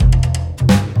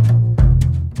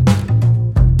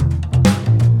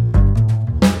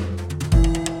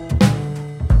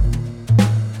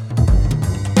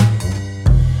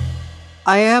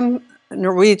I am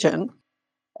Norwegian,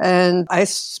 and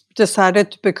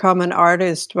decided to become an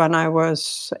artist when I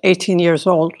was 18 years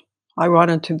old. I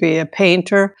wanted to be a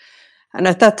painter. And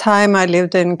at that time, I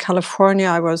lived in California.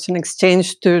 I was an exchange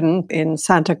student in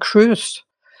Santa Cruz.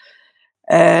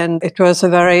 And it was a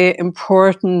very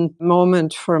important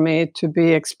moment for me to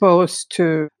be exposed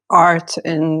to art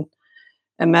in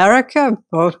America,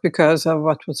 both because of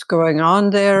what was going on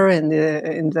there in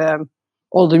the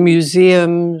all the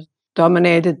museums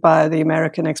dominated by the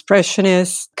American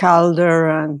Expressionists, Calder,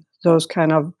 and those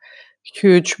kind of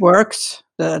huge works,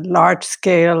 the large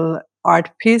scale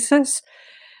art pieces.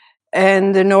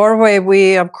 And in Norway,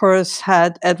 we of course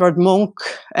had Edvard Munch,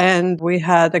 and we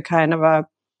had a kind of a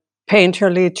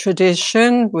painterly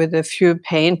tradition with a few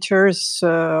painters,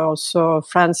 also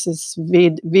Francis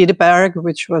Widerberg,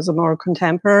 which was a more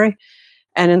contemporary.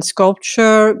 And in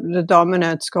sculpture, the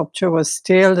dominant sculpture was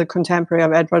still the contemporary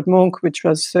of Edvard Munch, which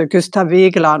was Gustav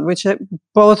Vigeland, which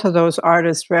both of those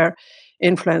artists were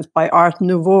influenced by Art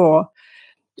Nouveau.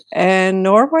 And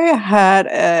Norway had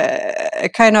a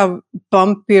kind of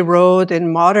bumpy road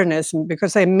in modernism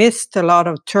because they missed a lot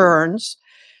of turns.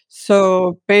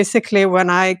 So basically, when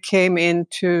I came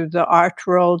into the art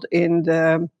world in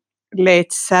the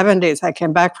late 70s, I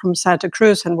came back from Santa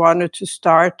Cruz and wanted to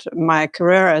start my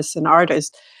career as an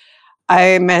artist.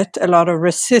 I met a lot of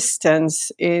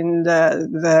resistance in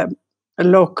the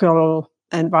local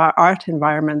art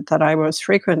environment that I was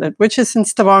frequented, which is in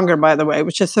Stavanger, by the way,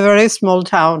 which is a very small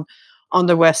town on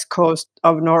the west coast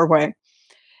of Norway.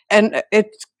 And it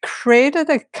created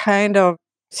a kind of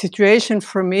situation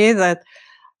for me that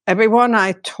everyone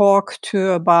I talked to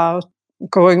about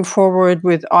going forward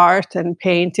with art and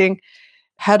painting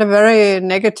had a very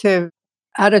negative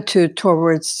attitude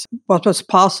towards what was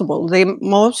possible. They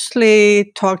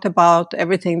mostly talked about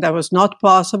everything that was not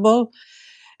possible,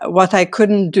 what I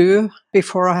couldn't do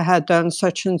before I had done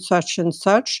such and such and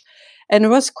such. And it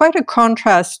was quite a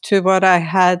contrast to what I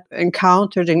had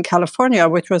encountered in California,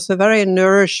 which was a very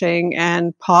nourishing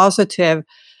and positive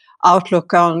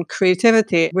outlook on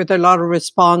creativity with a lot of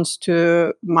response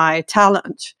to my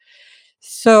talent.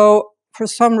 So for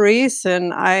some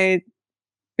reason, I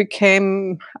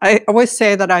always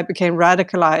say that I became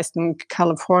radicalized in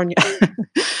California.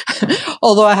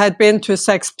 Although I had been to a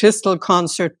Sex Pistol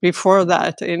concert before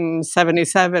that in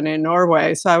 77 in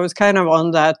Norway. So I was kind of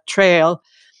on that trail.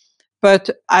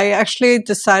 But I actually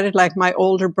decided, like my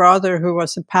older brother, who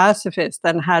was a pacifist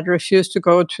and had refused to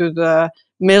go to the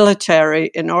military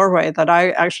in Norway, that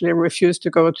I actually refused to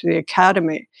go to the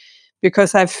academy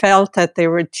because I felt that they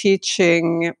were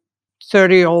teaching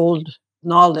 30-old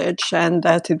knowledge and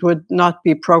that it would not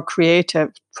be procreative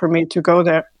for me to go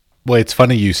there. Well, it's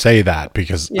funny you say that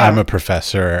because I'm a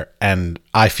professor and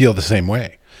I feel the same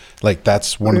way. Like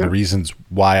that's one of the reasons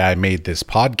why I made this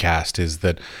podcast is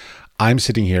that I'm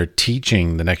sitting here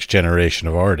teaching the next generation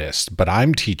of artists, but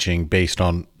I'm teaching based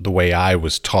on the way I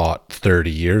was taught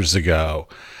 30 years ago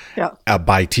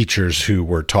by teachers who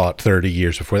were taught 30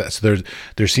 years before that. So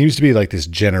there seems to be like this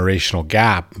generational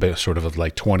gap, sort of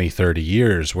like 20, 30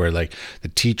 years where like the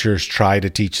teachers try to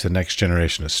teach the next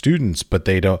generation of students, but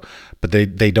they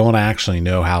don't actually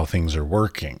know how things are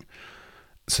working.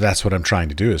 So that's what I'm trying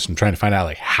to do is I'm trying to find out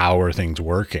like how are things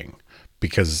working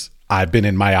because I've been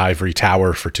in my ivory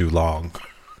tower for too long.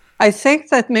 I think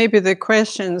that maybe the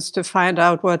question is to find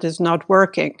out what is not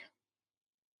working.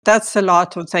 That's a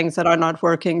lot of things that are not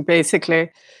working,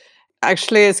 basically.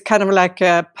 Actually, it's kind of like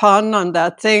a pun on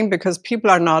that thing because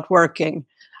people are not working.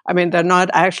 I mean, they're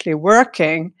not actually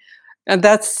working. And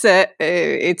that's,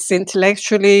 it's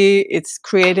intellectually, it's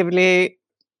creatively.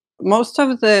 Most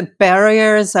of the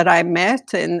barriers that I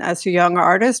met as a young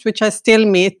artist, which I still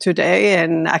meet today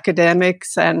in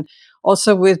academics and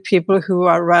also with people who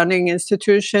are running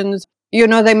institutions, you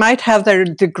know, they might have their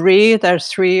degree, their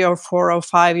 3 or 4 or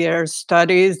 5 years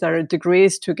studies, their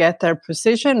degrees to get their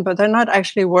position, but they're not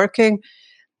actually working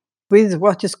with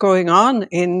what is going on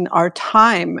in our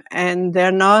time. And they're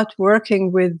not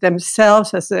working with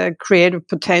themselves as a creative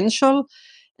potential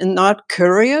and not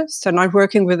curious. They're not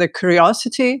working with a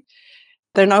curiosity.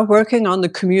 They're not working on the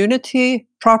community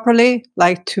properly,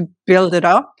 like to build it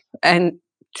up and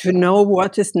to know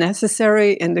what is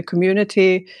necessary in the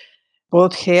community,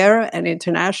 both here and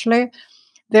internationally.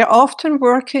 They're often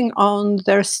working on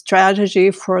their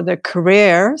strategy for their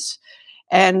careers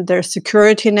and their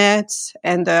security nets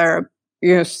and the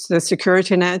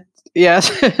security net. Yes,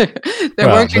 they're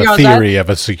working on the theory of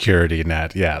a security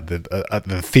net. Yeah,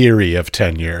 the theory of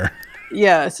tenure.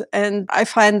 Yes, and I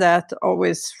find that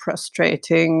always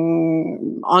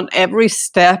frustrating on every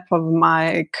step of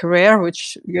my career,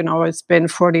 which, you know, it's been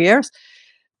 40 years.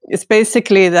 It's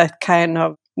basically that kind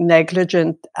of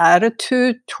negligent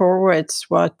attitude towards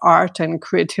what art and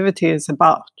creativity is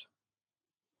about.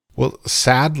 Well,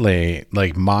 sadly,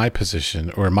 like my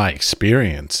position or my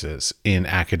experiences in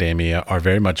academia are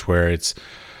very much where it's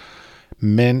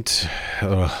meant,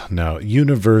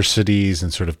 universities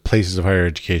and sort of places of higher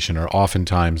education are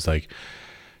oftentimes like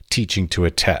teaching to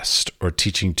a test or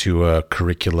teaching to a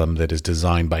curriculum that is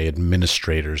designed by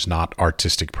administrators, not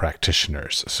artistic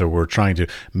practitioners. So we're trying to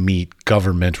meet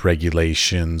government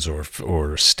regulations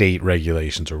or state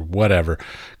regulations or whatever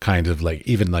kind of like,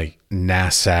 even like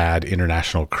NASAD,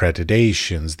 international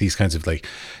accreditations, these kinds of like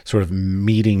sort of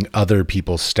meeting other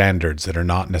people's standards that are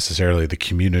not necessarily the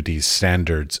community's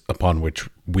standards upon which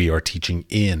we are teaching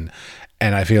in.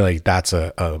 And I feel like that's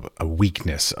a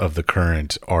weakness of the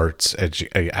current arts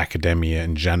academia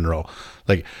in general.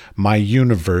 Like my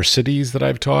universities that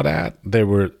I've taught at, they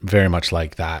were very much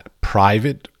like that.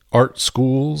 Private art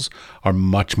schools are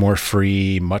much more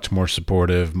free, much more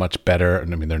supportive, much better.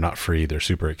 And I mean, they're not free; they're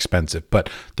super expensive, but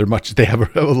they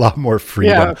have a lot more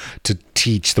freedom to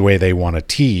teach the way they want to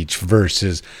teach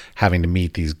versus having to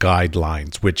meet these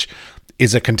guidelines, which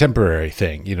is a contemporary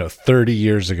thing. 30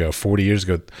 years ago, 40 years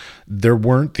ago, there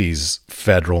weren't these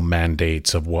federal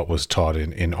mandates of what was taught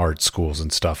in art schools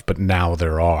and stuff, but now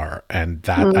there are. And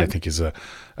that I think is a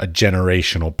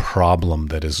generational problem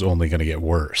that is only going to get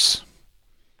worse.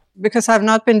 Because I've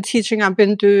not been teaching, I've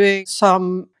been doing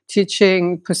some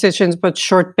teaching positions, but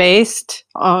short-based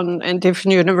in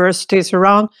different universities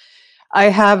around. I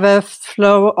have a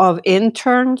flow of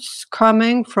interns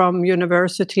coming from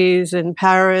universities in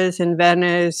Paris, in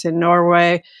Venice, in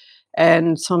Norway,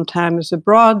 and sometimes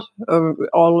abroad,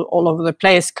 all over the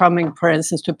place, coming, for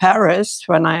instance, to Paris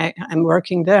when I am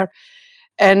working there.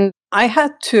 And I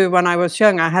had to, when I was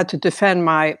young, I had to defend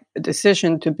my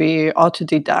decision to be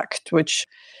autodidact, which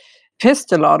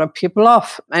pissed a lot of people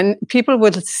off. And people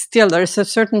would still, there's a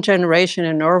certain generation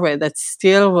in Norway that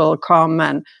still will come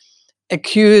and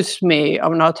accused me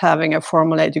of not having a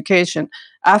formal education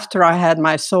after I had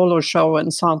my solo show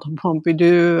in Centre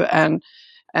Pompidou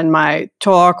and my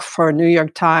talk for New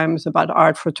York Times about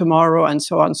art for tomorrow and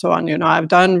so on, so on. I've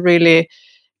done really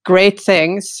great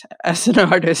things as an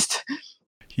artist.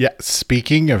 Yeah.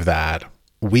 Speaking of that,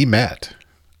 we met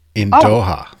in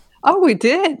Doha. Oh, we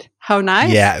did. How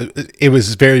nice. Yeah, it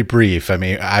was very brief. I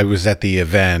mean, I was at the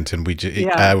event and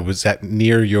I was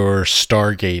near your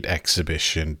Stargate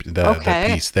exhibition, the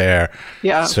piece there.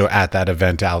 Yeah. So at that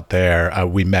event out there,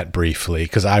 we met briefly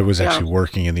because I was actually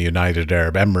working in the United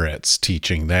Arab Emirates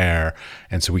teaching there.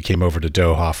 And so we came over to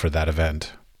Doha for that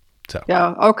event. So.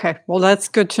 Yeah. Okay. Well, that's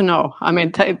good to know. I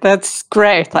mean, that's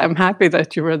great. I'm happy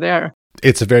that you were there.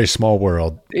 It's a very small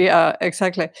world. Yeah,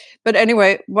 exactly. But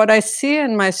anyway, what I see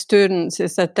in my students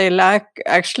is that they lack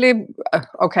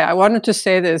I wanted to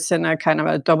say this in a kind of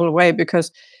a double way,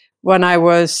 because when I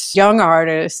was young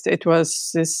artist, it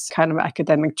was this kind of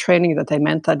academic training that they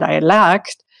meant that I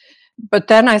lacked. But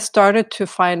then I started to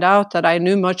find out that I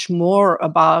knew much more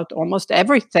about almost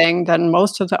everything than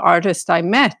most of the artists I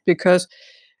met, because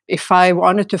if I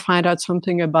wanted to find out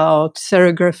something about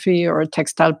serigraphy or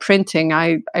textile printing,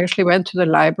 I actually went to the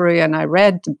library and I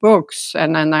read the books,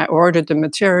 and then I ordered the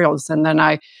materials, and then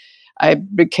I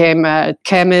became a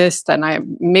chemist and I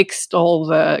mixed all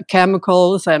the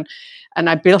chemicals and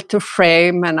I built the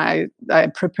frame and I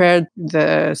prepared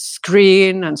the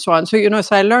screen and so on. So,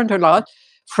 so I learned a lot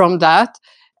from that.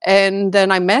 And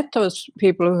then I met those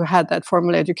people who had that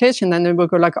formal education, and they would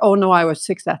go like, "Oh no, I was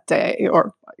sick that day,"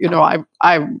 or they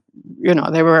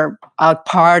were out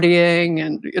partying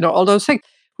and all those things,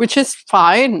 which is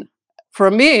fine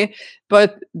for me.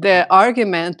 But the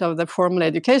argument of the formal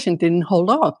education didn't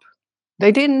hold up.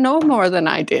 They didn't know more than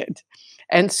I did,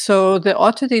 and so the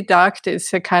autodidact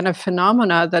is a kind of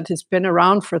phenomena that has been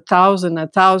around for thousands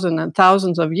and thousands and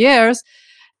thousands of years,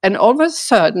 and all of a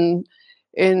sudden,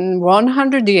 in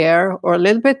 100 years or a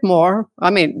little bit more,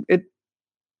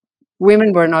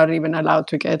 women were not even allowed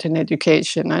to get an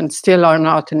education and still are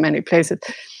not in many places.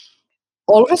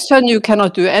 All of a sudden, you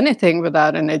cannot do anything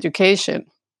without an education.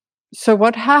 So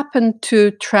what happened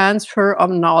to transfer of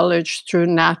knowledge through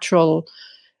natural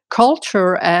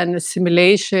culture and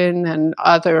assimilation and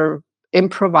other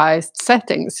improvised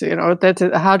settings?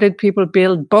 How did people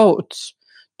build boats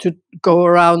to go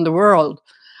around the world?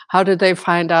 How did they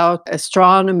find out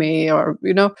astronomy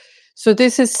So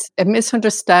this is a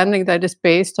misunderstanding that is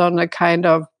based on a kind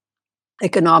of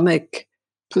economic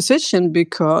position,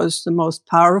 because the most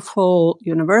powerful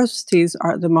universities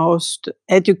are the most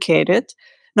educated.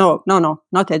 No,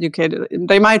 not educated.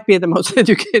 They might be the most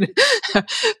educated,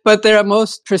 but they're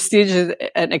most prestigious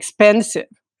and expensive.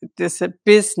 this a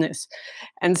business.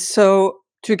 And so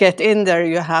to get in there,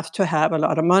 you have to have a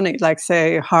lot of money. Like,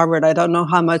 say, Harvard, I don't know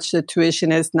how much the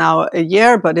tuition is now a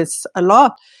year, but it's a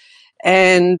lot.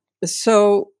 And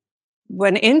so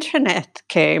when internet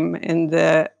came in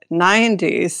the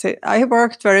 90s, I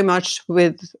worked very much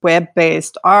with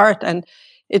web-based art, and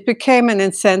it became an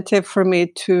incentive for me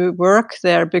to work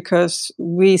there because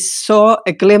we saw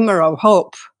a glimmer of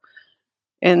hope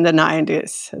in the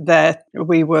 90s that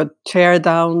we would tear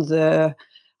down the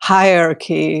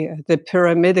hierarchy, the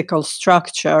pyramidical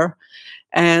structure,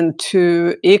 and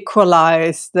to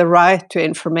equalize the right to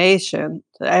information.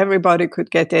 Everybody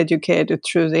could get educated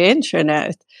through the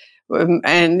internet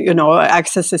and,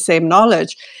 access the same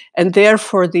knowledge. And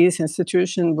therefore, these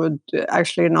institutions would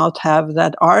actually not have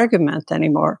that argument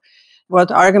anymore.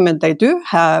 What argument they do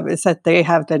have is that they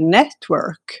have the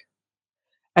network.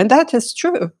 And that is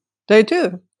true. They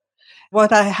do.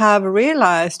 What I have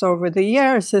realized over the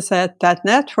years is that that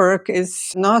network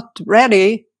is not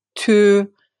ready to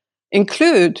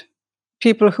include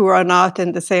people who are not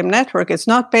in the same network. It's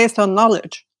not based on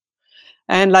knowledge.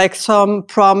 And like some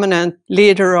prominent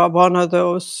leader of one of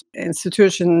those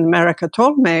institutions in America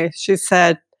told me, she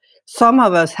said, some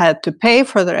of us had to pay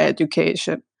for their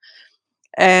education.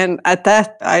 And at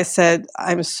that, I said,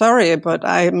 I'm sorry, but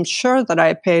I'm sure that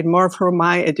I paid more for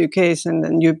my education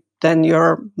than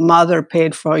your mother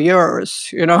paid for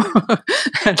yours,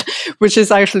 which is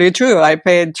actually true. I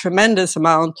paid tremendous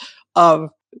amount of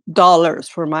dollars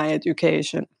for my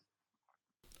education.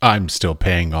 I'm still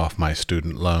paying off my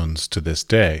student loans to this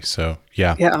day. So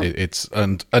yeah. It's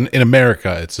in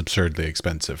America, it's absurdly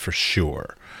expensive for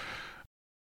sure.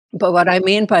 But what I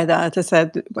mean by that is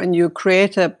that when you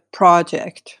create a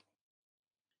project,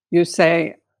 you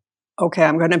say, okay,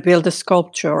 I'm going to build a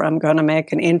sculpture. I'm going to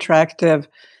make an interactive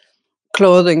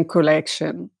clothing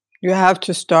collection. You have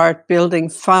to start building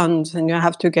funds and you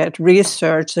have to get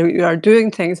research. So you are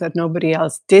doing things that nobody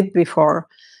else did before.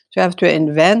 So you have to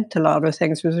invent a lot of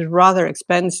things, which is rather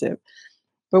expensive.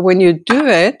 But when you do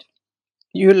it,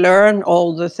 you learn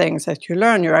all the things that you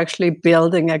learn. You're actually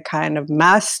building a kind of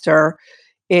master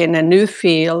in a new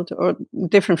field or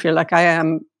different field. Like I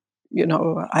am,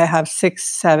 I have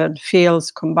 6-7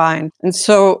 fields combined. And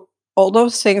so all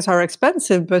those things are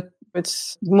expensive, but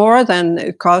it's more than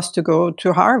it costs to go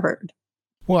to Harvard.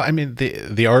 Well, I mean,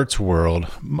 the arts world,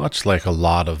 much like a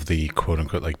lot of the quote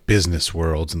unquote like business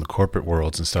worlds and the corporate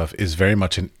worlds and stuff, is very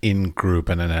much an in group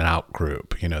and an out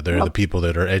group. They're the people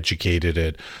that are educated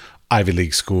at Ivy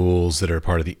League schools that are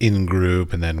part of the in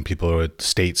group, and then people at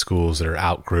state schools that are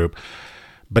out group.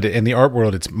 But in the art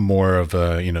world, it's more of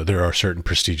a, there are certain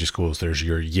prestigious schools. There's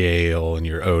your Yale and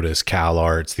your Otis, Cal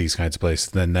Arts, these kinds of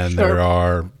places. And then Sure. there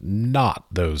are not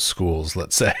those schools,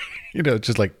 let's say,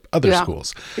 just like other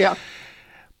schools. Yeah.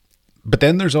 But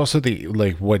then there's also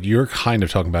what you're kind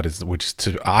of talking about is,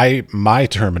 my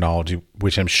terminology,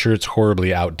 which I'm sure it's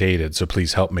horribly outdated, so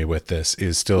please help me with this,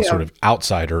 is still sort of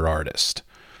outsider artist.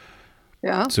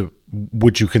 Yeah. So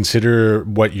would you consider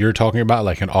what you're talking about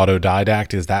like an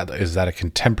autodidact? Is that a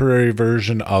contemporary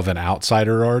version of an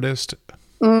outsider artist?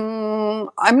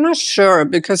 I'm not sure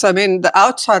because, the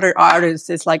outsider artist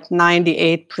is like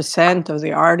 98% of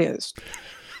the artist.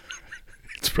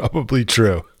 It's probably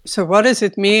true. So what does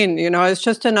it mean? It's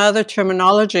just another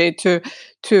terminology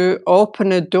to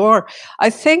open a door. I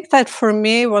think that for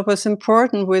me, what was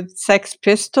important with Sex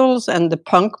Pistols and the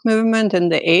punk movement in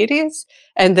the 80s,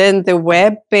 and then the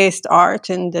web-based art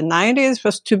in the 90s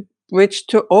was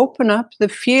to open up the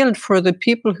field for the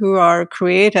people who are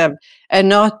creative and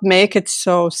not make it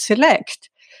so select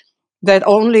that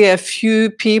only a few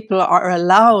people are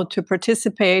allowed to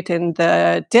participate in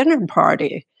the dinner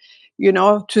party.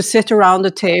 To sit around the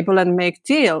table and make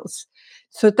deals.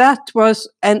 So that was,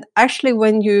 and actually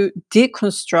when you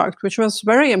deconstruct, which was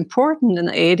very important in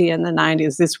the 80s and the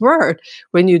 90s, this word,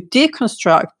 when you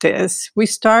deconstruct this, we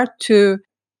start to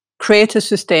create a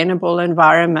sustainable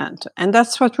environment. And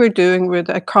that's what we're doing with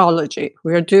ecology.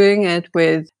 We're doing it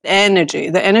with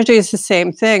energy. The energy is the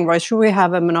same thing. Why should we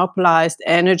have a monopolized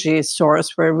energy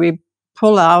source where we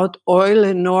pull out oil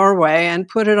in Norway and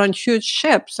put it on huge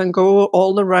ships and go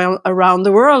all around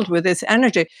the world with this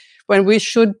energy, when we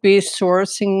should be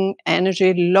sourcing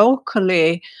energy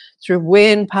locally through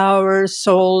wind power,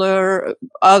 solar,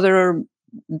 other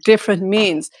different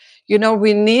means?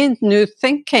 We need new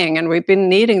thinking, and we've been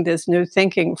needing this new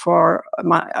thinking for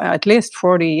at least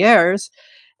 40 years.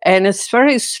 And it's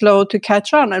very slow to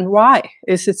catch on. And why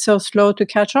is it so slow to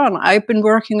catch on? I've been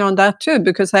working on that too,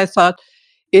 because I thought,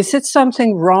 is it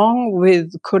something wrong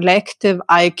with collective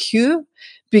IQ?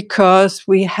 Because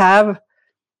we have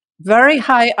very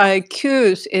high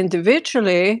IQs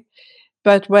individually,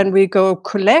 but when we go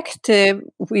collective,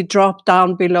 we drop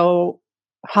down below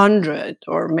 100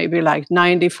 or maybe like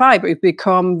 95. We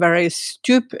become very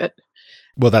stupid.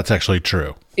 Well, that's actually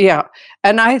true. Yeah.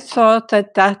 And I thought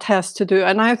that has to do,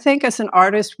 and I think as an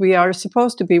artist, we are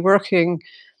supposed to be working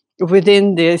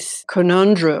within this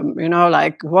conundrum,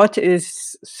 like what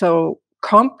is so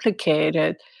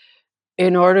complicated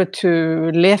in order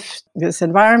to lift this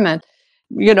environment.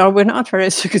 We're not very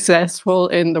successful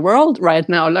in the world right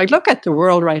now. Like, look at the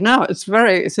world right now. It's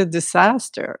a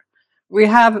disaster. We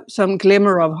have some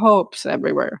glimmer of hopes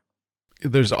everywhere.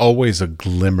 There's always a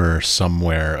glimmer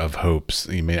somewhere of hopes.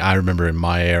 I mean, I remember in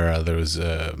my era, there was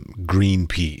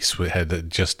Greenpeace had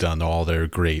just done all their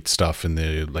great stuff in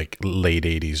the like late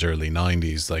 80s, early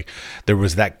 90s. Like there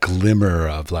was that glimmer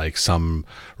of like some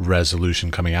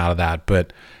resolution coming out of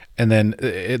that. And then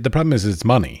the problem is it's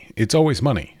money. It's always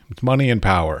money. It's money and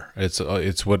power.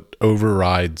 It's what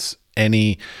overrides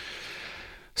any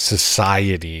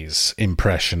society's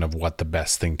impression of what the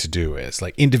best thing to do is.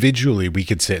 Like individually, we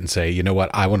could sit and say, you know what,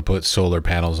 I want to put solar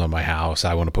panels on my house.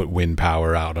 I want to put wind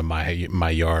power out on my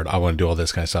yard. I want to do all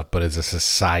this kind of stuff. But as a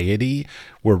society,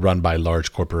 we're run by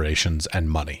large corporations and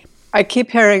money. I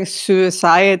keep hearing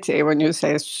society when you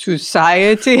say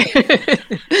society.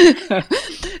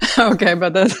 Okay,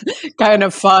 but that's kind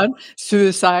of fun.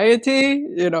 Society,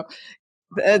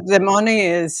 the money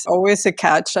is always a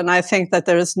catch. And I think that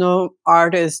there is no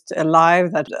artist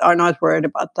alive that are not worried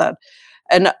about that.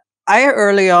 And I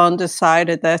early on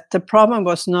decided that the problem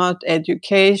was not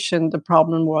education, the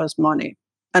problem was money.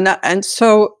 And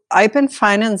so I've been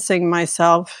financing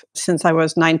myself since I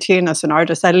was 19 as an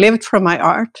artist. I lived from my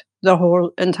art the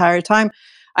whole entire time.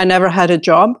 I never had a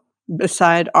job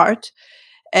beside art.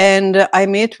 And I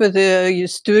meet with the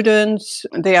students.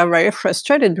 They are very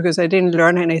frustrated because they didn't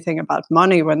learn anything about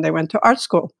money when they went to art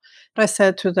school. I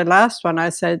said to the last one, I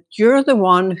said, you're the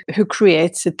one who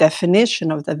creates the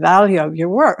definition of the value of your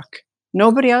work.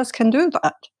 Nobody else can do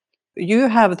that. You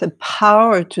have the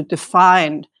power to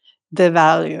define the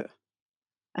value.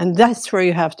 And that's where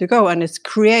you have to go. And it's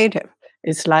creative.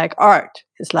 It's like art.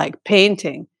 It's like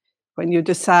painting. When you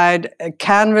decide a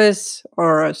canvas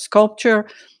or a sculpture,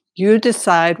 you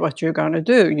decide what you're going to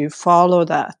do. You follow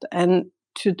that. And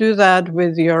to do that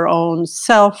with your own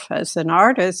self as an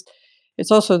artist,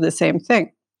 it's also the same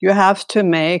thing. You have to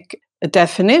make a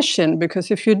definition, because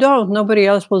if you don't, nobody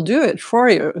else will do it for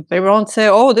you. They won't say,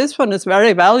 oh, this one is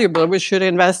very valuable, we should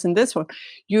invest in this one.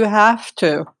 You have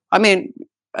to. I mean,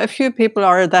 a few people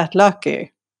are that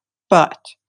lucky, but...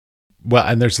 Well,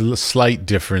 and there's a slight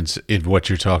difference in what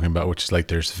you're talking about, which is like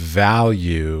there's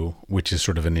value, which is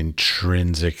sort of an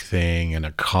intrinsic thing and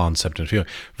a concept and feeling,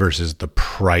 versus the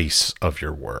price of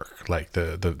your work, like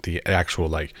the actual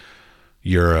like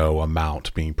euro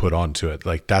amount being put onto it.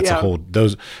 Like that's a whole,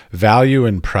 those value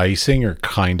and pricing are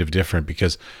kind of different,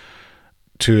 because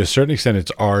to a certain extent,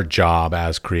 it's our job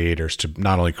as creators to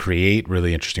not only create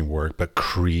really interesting work, but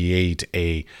create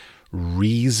a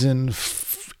reason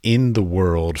in the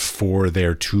world for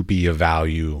there to be a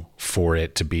value for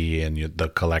it to be in the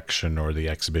collection or the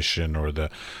exhibition or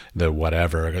the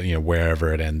whatever,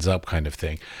 wherever it ends up kind of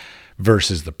thing,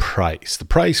 versus the price. The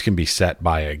price can be set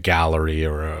by a gallery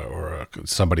or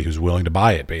somebody who's willing to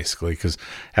buy it, basically, because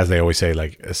as they always say,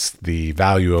 like the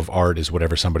value of art is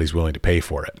whatever somebody's willing to pay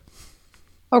for it.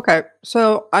 Okay,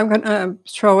 so I'm going to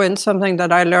throw in something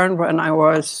that I learned when I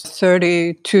was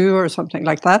 32 or something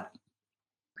like that.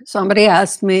 Somebody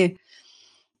asked me,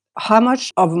 how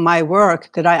much of my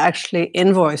work did I actually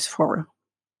invoice for?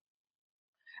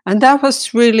 And that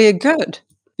was really good,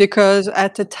 because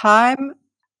at the time,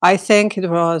 I think it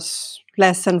was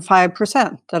less than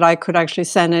 5% that I could actually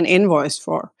send an invoice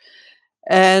for.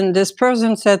 And this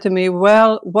person said to me,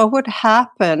 well, what would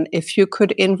happen if you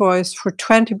could invoice for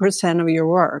 20% of your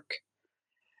work?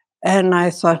 And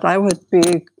I thought I would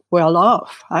be well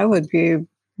off. I would be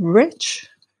rich,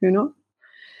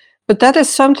 But that is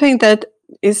something that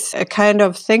is a kind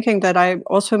of thinking that I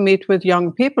also meet with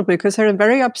young people, because they're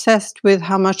very obsessed with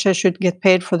how much they should get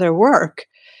paid for their work,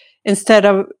 instead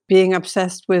of being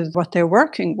obsessed with what they're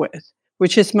working with,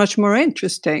 which is much more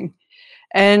interesting.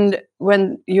 And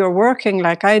when you're working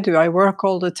like I do, I work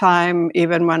all the time,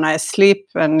 even when I sleep,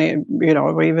 and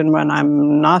even when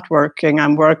I'm not working,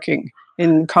 I'm working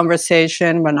in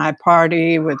conversation, when I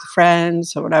party with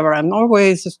friends or whatever. I'm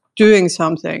always doing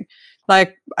something.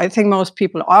 Like I think most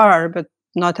people are, but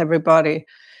not everybody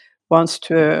wants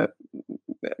to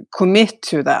commit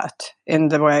to that in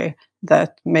the way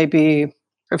that maybe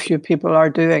a few people are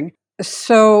doing.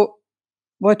 So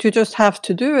what you just have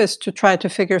to do is to try to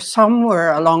figure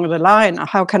somewhere along the line,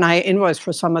 how can I invoice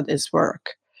for some of this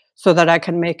work so that I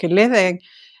can make a living?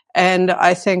 And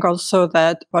I think also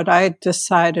that what I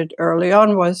decided early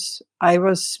on was I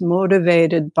was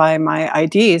motivated by my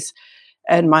ideas,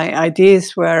 and my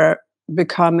ideas were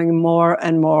becoming more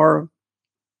and more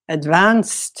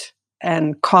advanced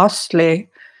and costly.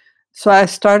 So I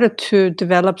started to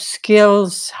develop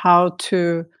skills how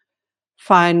to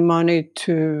find money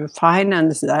to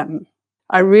finance them.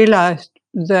 I realized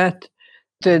that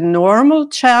the normal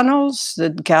channels,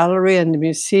 the gallery and the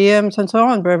museums and so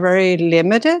on, were very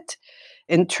limited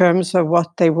in terms of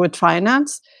what they would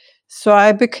finance. So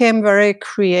I became very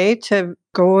creative,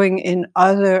 going in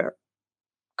other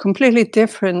completely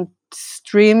different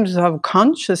streams of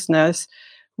consciousness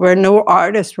where no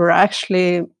artists were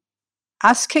actually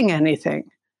asking anything,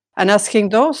 and asking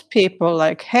those people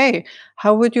like, hey,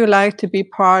 how would you like to be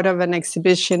part of an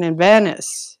exhibition in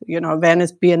Venice?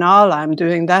 Venice Biennale, I'm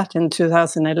doing that in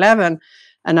 2011,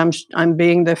 and I'm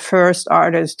being the first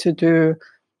artist to do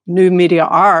new media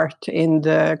art in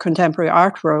the contemporary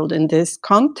art world in this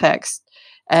context.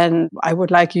 And I would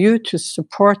like you to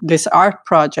support this art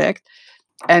project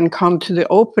and come to the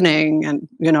opening and,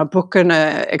 book an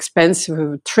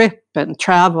expensive trip and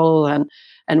travel.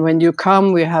 And when you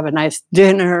come, we have a nice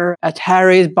dinner at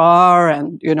Harry's bar,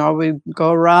 and, we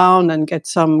go around and get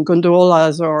some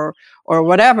gondolas or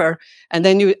whatever. And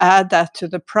then you add that to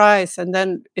the price, and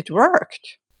then it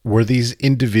worked. Were these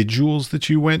individuals that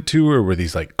you went to, or were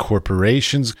these like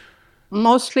corporations?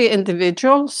 Mostly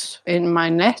individuals in my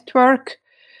network.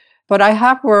 But I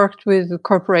have worked with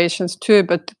corporations too,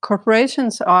 but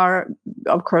corporations are,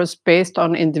 of course, based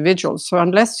on individuals. So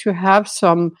unless you have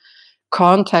some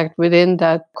contact within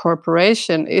that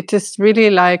corporation, it is really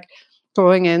like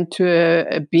going into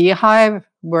a beehive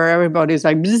where everybody's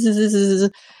like,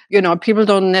 bzz, people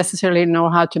don't necessarily know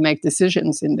how to make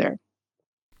decisions in there.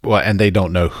 Well, and they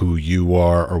don't know who you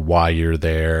are or why you're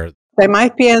there. They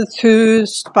might be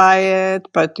enthused by it,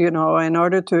 but, in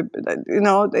order to,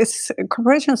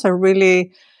 corporations are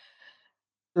really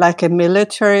like a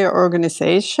military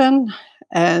organization.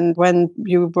 And when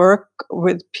you work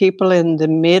with people in the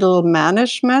middle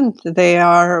management, they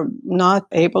are not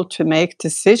able to make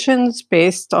decisions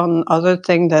based on other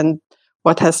things than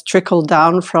what has trickled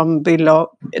down from below,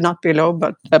 not below,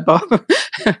 but above.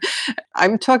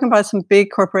 I'm talking about some big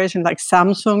corporations like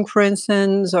Samsung, for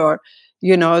instance, or,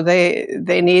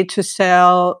 they need to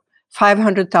sell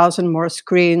 500,000 more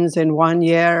screens in 1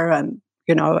 year. And,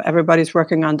 everybody's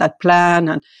working on that plan.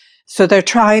 And so they're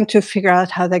trying to figure out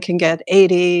how they can get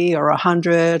 80 or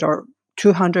 100 or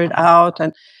 200 out.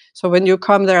 And so when you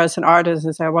come there as an artist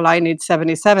and say, well, I need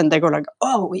 77, they go like,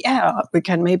 oh, yeah, we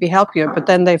can maybe help you. But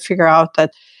then they figure out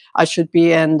that I should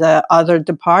be in the other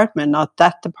department, not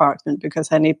that department,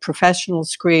 because I need professional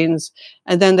screens.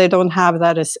 And then they don't have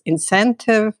that as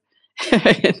incentive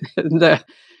in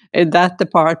that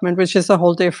department, which is a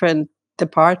whole different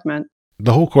department.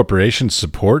 The whole corporation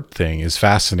support thing is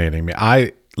fascinating me.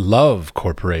 I love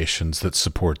corporations that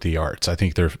support the arts. I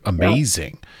think they're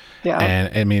amazing. Yeah.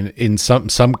 And I mean, in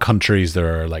some countries,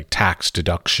 there are like tax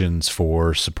deductions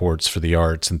for supports for the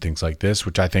arts and things like this,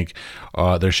 which I think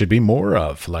there should be more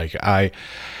of. Like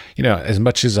as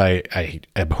much as I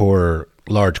abhor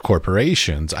large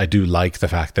corporations, I do like the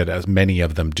fact that as many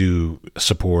of them do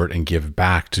support and give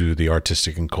back to the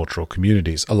artistic and cultural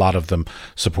communities. A lot of them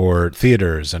support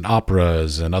theaters and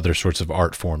operas and other sorts of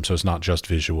art forms. So it's not just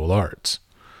visual arts.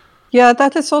 Yeah,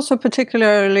 that is also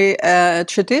particularly a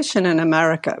tradition in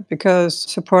America, because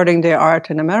supporting the art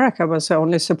in America was the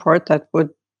only support that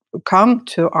would come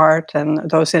to art and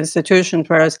those institutions,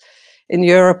 whereas in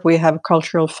Europe we have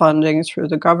cultural funding through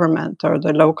the government or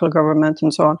the local government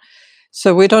and so on.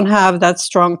 So we don't have that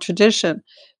strong tradition.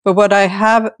 But what I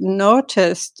have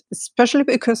noticed, especially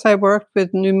because I worked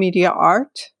with new media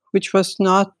art, which was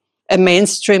not a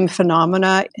mainstream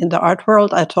phenomena in the art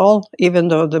world at all, even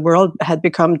though the world had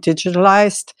become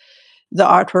digitalized, the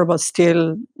art world was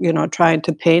still, trying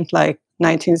to paint like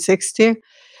 1960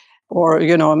 or,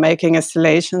 making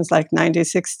installations like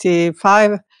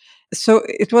 1965. So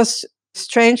it was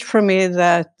strange for me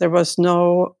that there was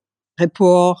no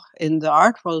rapport in the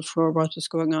art world for what was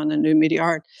going on in new media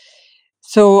art.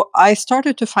 So I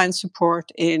started to find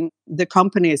support in the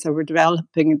companies that were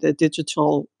developing the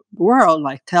digital world,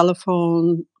 like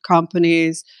telephone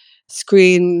companies,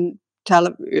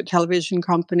 television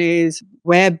companies,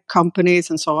 web companies,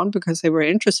 and so on, because they were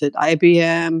interested.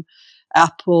 IBM,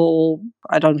 Apple,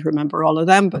 I don't remember all of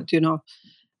them, but,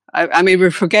 I mean,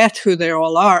 we forget who they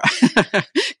all are.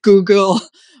 Google,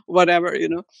 whatever,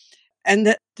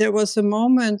 And there was a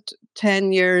moment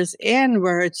 10 years in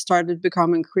where it started to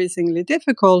become increasingly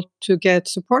difficult to get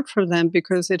support from them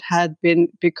because it had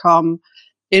become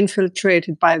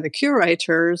infiltrated by the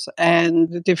curators and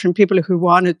the different people who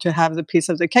wanted to have the piece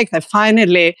of the cake. They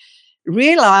finally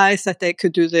realized that they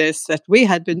could do this, that we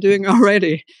had been doing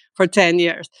already for 10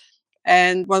 years.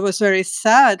 And what was very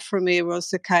sad for me was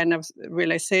the kind of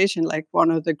realization, like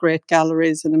one of the great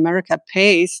galleries in America,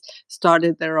 Pace,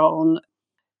 started their own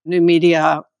new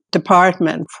media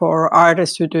department for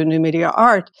artists who do new media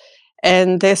art.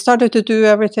 And they started to do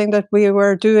everything that we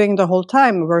were doing the whole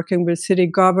time, working with city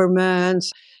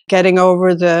governments, getting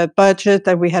over the budget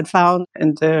that we had found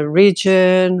in the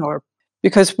region, or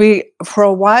because for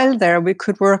a while there, we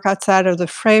could work outside of the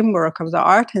framework of the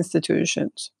art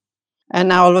institutions. And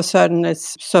now all of a sudden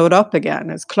it's sewed up again,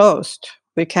 it's closed.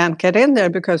 We can't get in there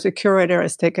because the curator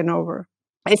has taken over.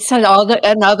 It's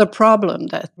another problem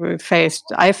that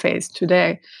I faced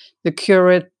today. The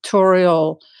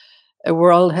curatorial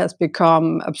world has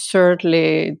become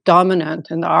absurdly dominant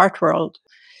in the art world.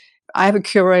 I've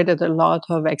curated a lot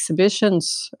of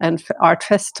exhibitions and art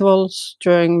festivals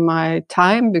during my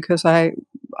time because I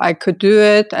could do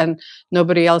it and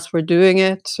nobody else were doing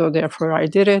it. So therefore I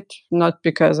did it, not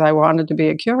because I wanted to be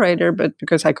a curator, but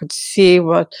because I could see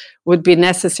what would be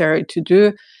necessary to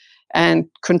do and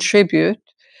contribute.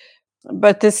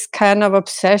 But this kind of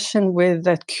obsession with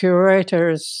that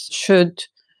curators should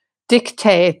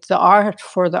dictate the art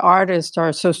for the artists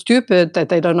are so stupid that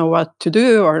they don't know what to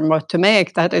do or what to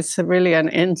make, that is really an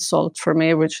insult for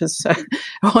me, which is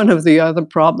one of the other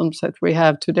problems that we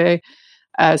have today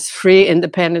as free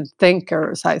independent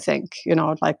thinkers. I think,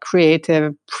 like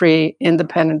creative, free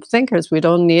independent thinkers, we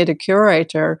don't need a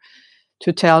curator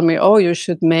to tell me, oh, you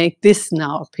should make this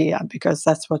now, Pia, because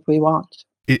that's what we want.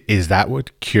 Is that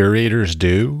what curators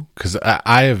do? Because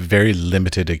I have very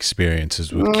limited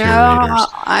experiences with curators.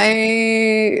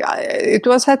 It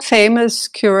was that famous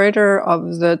curator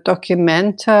of the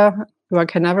Documenta, who I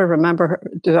can never remember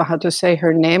how to say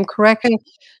her name correctly.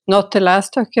 Not the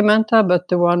last Documenta, but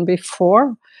the one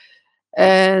before.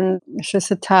 And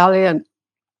she's Italian.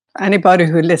 Anybody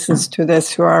who listens to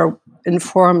this who are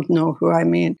informed know who I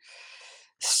mean.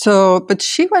 So, but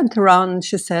she went around and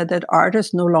she said that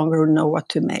artists no longer know what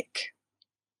to make.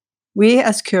 We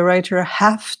as curator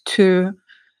have to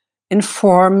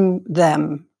inform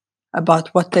them about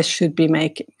what they should be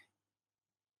making.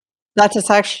 That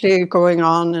is actually going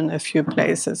on in a few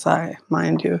places,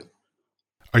 mind you.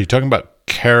 Are you talking about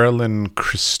Carolyn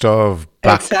Christoph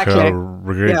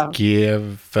Bakaragiev?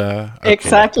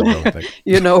 Exactly.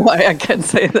 You know why I can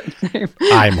say that name.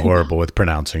 I'm horrible with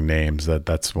pronouncing names.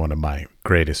 That's one of my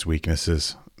greatest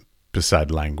weaknesses, beside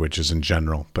languages in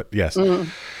general. But yes.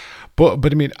 But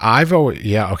I mean,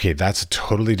 that's a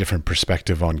totally different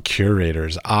perspective on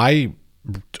curators. I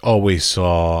always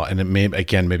saw, and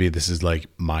maybe this is like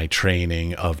my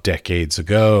training of decades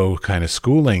ago kind of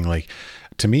schooling, like,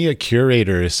 to me, a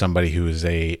curator is somebody who is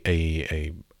a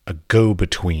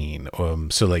go-between.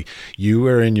 So like, you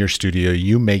are in your studio,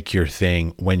 you make your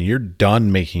thing. When you're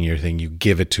done making your thing, you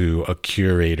give it to a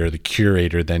curator. The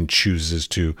curator then chooses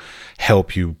to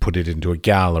help you put it into a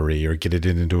gallery or get it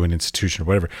into an institution or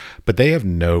whatever. But they have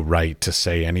no right to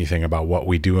say anything about what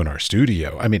we do in our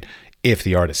studio. I mean, if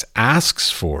the artist asks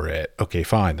for it, okay,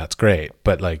 fine, that's great.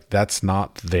 But like, that's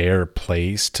not their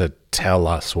place to tell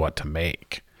us what to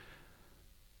make.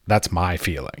 That's my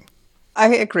feeling.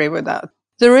 I agree with that.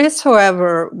 There is,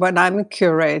 however, when I'm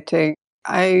curating,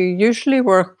 I usually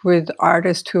work with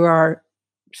artists who are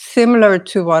similar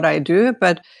to what I do,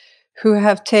 but who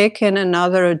have taken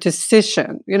another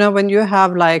decision. When you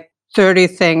have like 30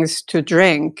 things to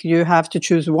drink, you have to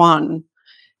choose one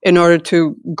in order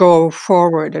to go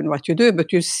forward in what you do.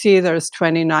 But you see there's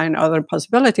 29 other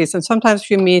possibilities. And sometimes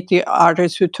you meet the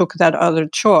artists who took that other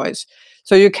choice.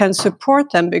 So you can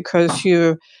support them because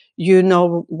you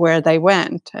know where they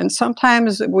went. And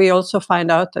sometimes we also find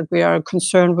out that we are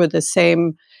concerned with the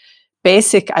same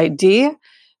basic idea,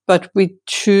 but we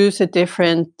choose a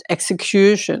different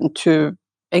execution to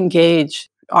engage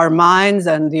our minds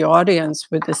and the audience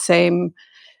with the same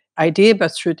idea,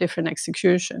 but through different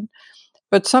execution.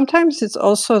 But sometimes it's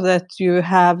also that you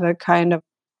have a kind of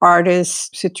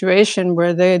artist situation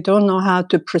where they don't know how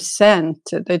to present.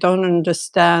 They don't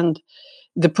understand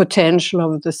the potential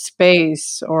of the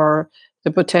space or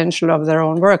the potential of their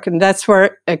own work. And that's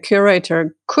where a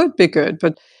curator could be good.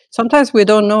 But sometimes we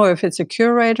don't know if it's a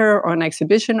curator or an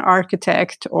exhibition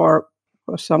architect or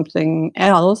something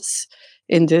else.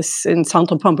 In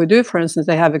Centre Pompidou, for instance,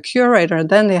 they have a curator and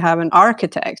then they have an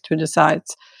architect who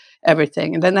decides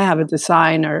everything. And then they have a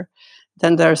designer.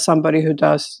 Then there's somebody who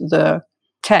does the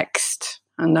text.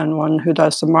 and then one who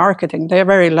does the marketing. They're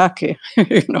very lucky.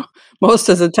 Most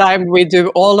of the time we do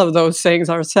all of those things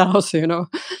ourselves.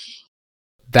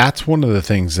 That's one of the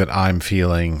things that I'm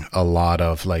feeling a lot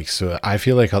of. So I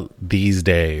feel like these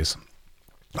days,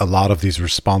 a lot of these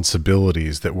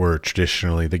responsibilities that were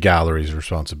traditionally the gallery's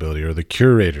responsibility or the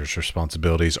curator's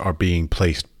responsibilities are being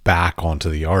placed back onto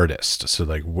the artist.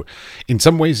 So in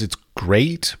some ways it's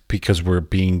great because we're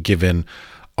being given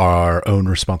our own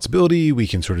responsibility. We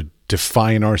can sort of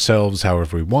define ourselves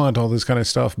however we want, all this kind of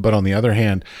stuff. But on the other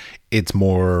hand, it's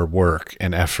more work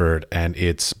and effort, and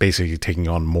it's basically taking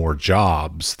on more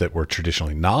jobs that were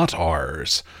traditionally not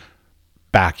ours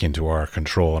back into our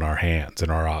control and our hands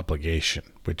and our obligation,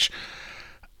 which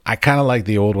I kind of like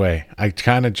the old way. I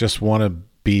kind of just want to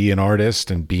be an artist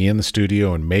and be in the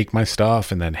studio and make my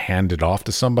stuff and then hand it off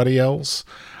to somebody else.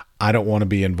 I don't want to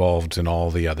be involved in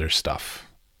all the other stuff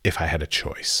if I had a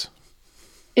choice.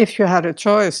 If you had a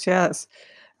choice, yes.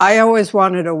 I always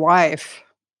wanted a wife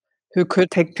who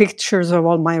could take pictures of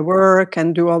all my work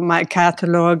and do all my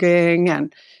cataloging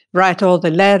and write all the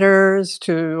letters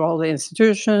to all the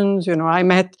institutions.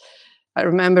 I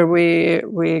remember we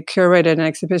curated an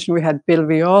exhibition. We had Bill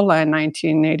Viola in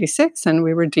 1986, and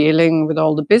we were dealing with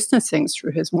all the business things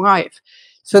through his wife.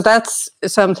 So that's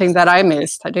something that I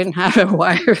missed. I didn't have a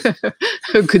wife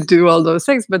who could do all those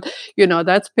things. But,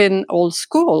 that's been old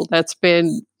school. That's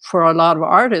been, for a lot of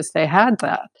artists, they had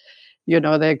that.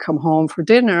 They come home for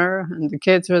dinner and the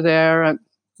kids are there and,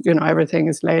 everything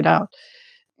is laid out.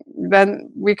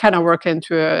 Then we kind of work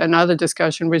into another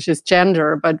discussion, which is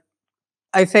gender. But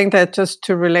I think that just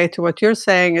to relate to what you're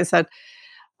saying is that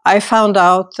I found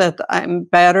out that I'm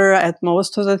better at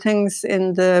most of the things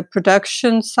in the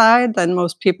production side than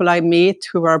most people I meet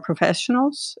who are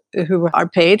professionals, who are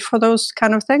paid for those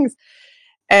kind of things.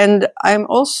 And I'm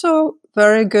also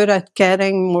very good at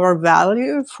getting more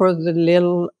value for the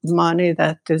little money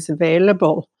that is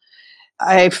available.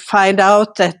 I find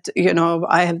out that,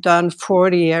 I have done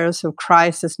 40 years of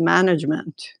crisis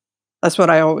management. That's what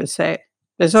I always say.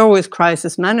 There's always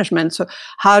crisis management. So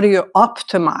how do you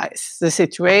optimize the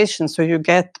situation so you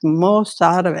get the most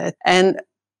out of it? And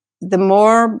the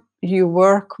more you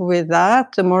work with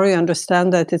that, the more you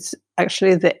understand that it's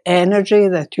actually the energy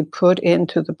that you put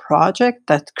into the project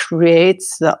that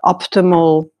creates the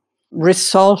optimal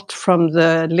result from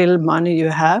the little money you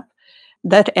have.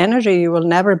 That energy you will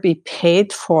never be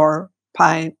paid for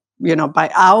by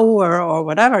hour or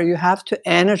whatever. You have to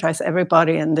energize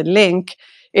everybody in the link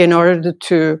in order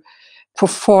to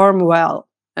perform well.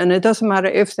 And it doesn't matter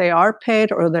if they are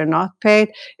paid or they're not paid.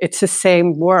 It's the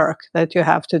same work that you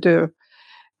have to do.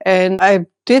 And I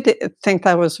did think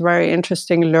that was a very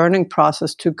interesting learning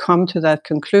process to come to that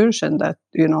conclusion that,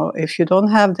 if you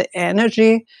don't have the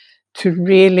energy to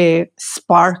really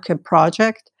spark a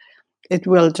project, it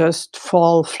will just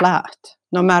fall flat,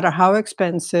 no matter how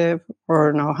expensive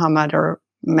or how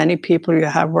many people you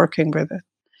have working with it.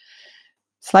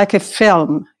 It's like a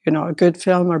film, a good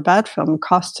film or bad film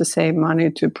costs the same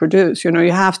money to produce. You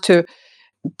have to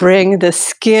bring the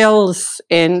skills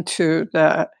into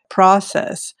the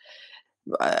process.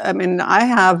 I mean, I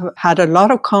have had a lot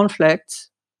of conflicts.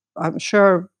 I'm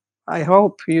sure, I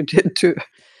hope you did too.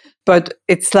 But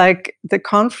it's like the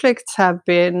conflicts have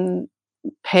been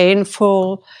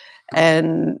painful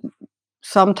and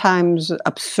sometimes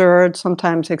absurd,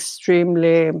 sometimes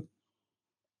extremely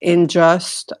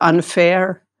unjust,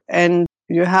 unfair. And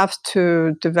you have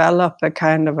to develop a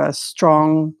kind of a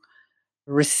strong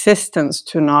resistance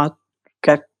to not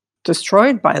get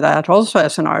destroyed by that also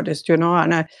as an artist,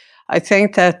 And I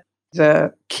think that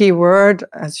the key word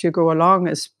as you go along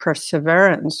is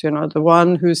perseverance, the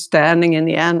one who's standing in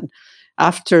the end.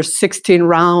 After 16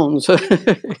 rounds,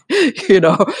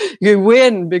 you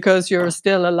win because you're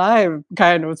still alive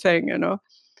kind of thing,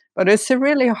 But it's a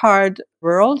really hard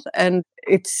world, and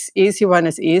it's easy when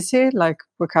it's easy, like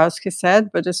Bukowski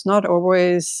said, but it's not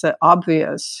always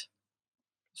obvious.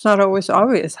 It's not always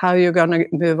obvious how you're going to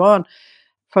move on.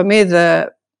 For me,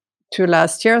 the 2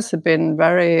 last years have been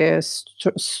very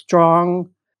strong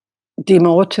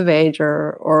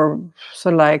demotivator, or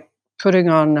so like putting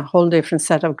on a whole different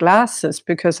set of glasses,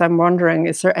 because I'm wondering,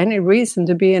 is there any reason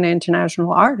to be an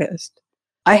international artist?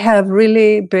 I have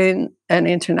really been an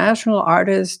international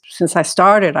artist since I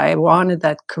started. I wanted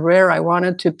that career. I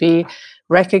wanted to be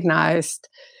recognized,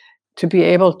 to be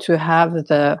able to have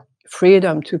the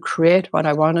freedom to create what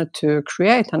I wanted to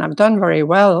create. And I've done very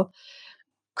well,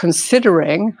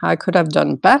 considering I could have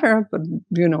done better, but,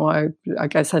 I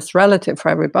guess that's relative for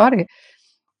everybody.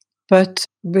 But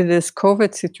with this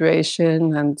COVID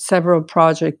situation and several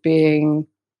projects being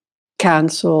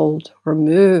canceled or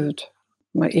moved,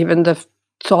 even the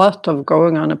thought of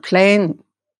going on a plane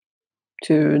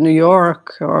to New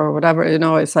York or whatever,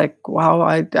 it's like, wow,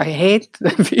 I hate the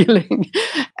feeling.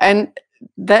 And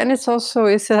then it's also,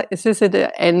 is this an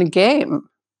end game,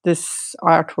 this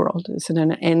art world? Is it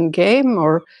an end game?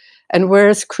 And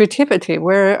where's creativity?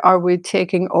 Where are we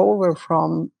taking over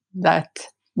from that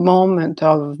moment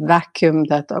of vacuum,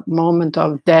 that moment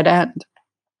of dead end?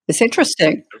 It's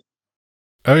interesting.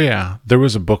 Oh, yeah. There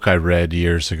was a book I read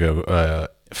years ago,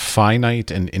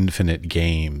 Finite and Infinite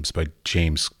Games by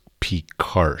James P.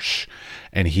 Karsh.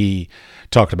 And he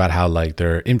talked about how like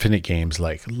there are infinite games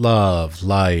like love,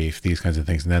 life, these kinds of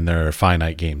things. And then there are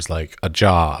finite games like a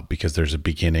job, because there's a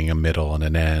beginning, a middle, and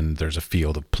an end. There's a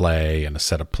field of play and a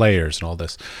set of players and all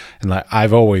this. And like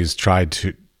I've always tried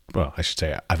to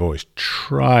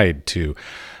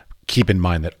keep in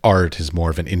mind that art is more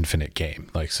of an infinite game.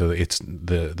 Like, so it's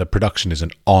the production is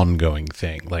an ongoing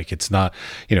thing. Like, it's not,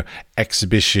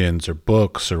 exhibitions or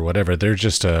books or whatever. They're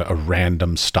just a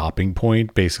random stopping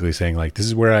point, basically saying like, this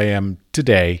is where I am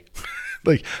today.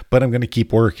 Like, but I'm going to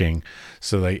keep working.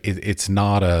 So like, there's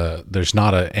not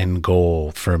an end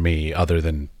goal for me other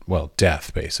than, well,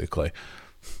 death, basically.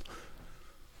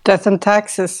 Death and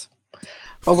taxes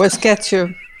always get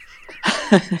you.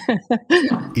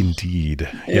 Indeed.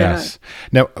 Yes.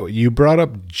 Now, you brought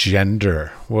up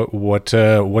gender.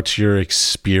 What's your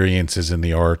experiences in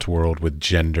the art world with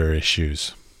gender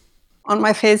issues? On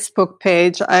my Facebook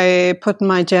page, I put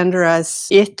my gender as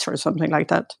it or something like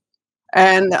that.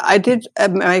 And I did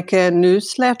make a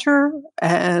newsletter,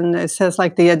 and it says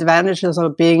like the advantages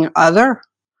of being other.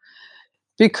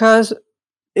 Because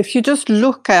if you just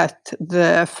look at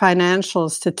the financial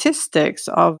statistics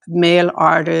of male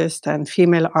artists and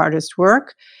female artists'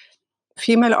 work,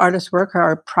 female artists' work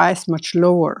are priced much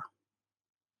lower.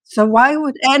 So why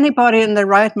would anybody in their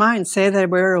right mind say they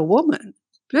were a woman?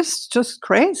 This is just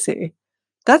crazy.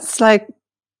 That's like,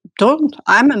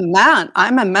 I'm a man.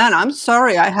 I'm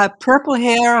sorry. I have purple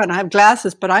hair and I have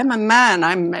glasses, but I'm a man.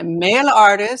 I'm a male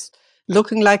artist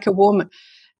looking like a woman.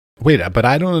 Wait, but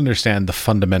I don't understand the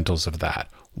fundamentals of that.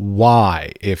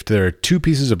 Why, if there are two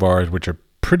pieces of art which are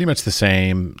pretty much the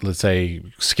same, let's say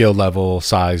skill level,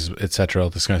 size, etc.,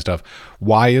 this kind of stuff,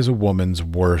 why is a woman's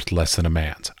worth less than a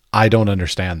man's? I don't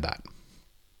understand that.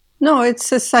 No,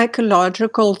 it's a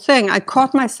psychological thing. I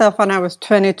caught myself when I was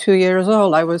 22 years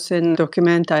old. I was in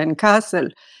Documenta in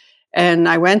Kassel, and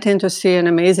I went in to see an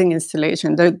amazing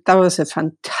installation. That was a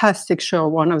fantastic show,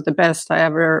 one of the best I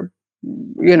ever,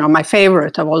 my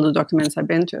favorite of all the documents I've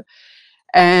been to.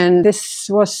 And this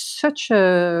was such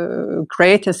a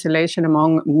great installation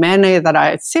among many that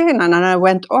I had seen. And then I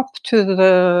went up to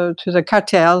the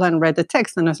cartel and read the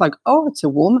text, and I was like, oh, it's a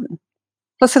woman.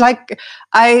 It was like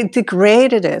I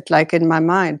degraded it, like in my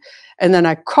mind. And then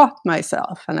I caught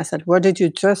myself and I said, what did you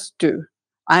just do?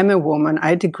 I'm a woman.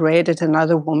 I degraded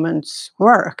another woman's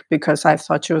work because I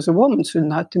thought she was a woman, so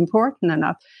not important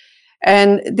enough.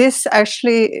 And this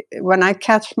actually, when I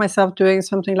catch myself doing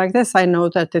something like this, I know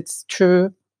that it's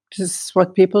true. This is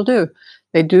what people do.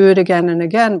 They do it again and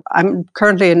again. I'm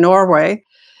currently in Norway.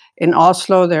 In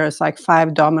Oslo, there's like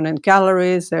 5 dominant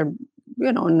galleries. They're,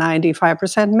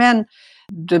 95% men.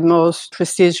 The most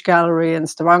prestige gallery in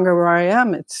Stavanger, where I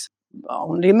am, it's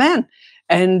only men.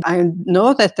 And I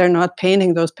know that they're not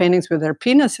painting those paintings with their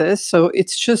penises. So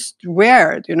it's just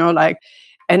weird,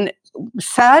 and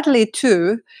sadly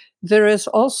too, there is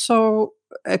also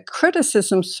a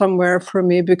criticism somewhere for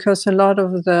me because a lot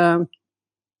of the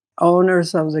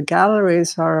owners of the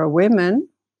galleries are women,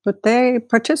 but they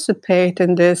participate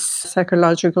in this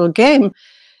psychological game.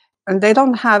 And they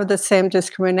don't have the same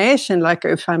discrimination. Like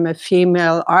if I'm a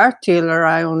female art dealer,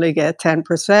 I only get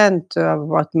 10% of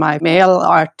what my male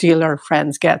art dealer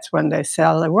friends get when they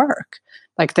sell the work.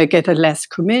 Like they get a less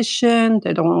commission.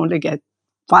 They don't only get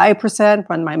 5%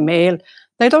 when my male.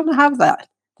 They don't have that.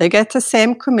 They get the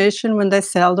same commission when they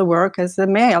sell the work as the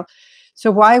male. So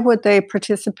why would they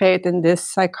participate in this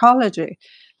psychology?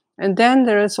 And then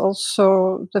there is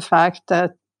also the fact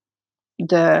that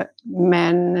the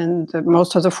men and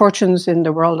most of the fortunes in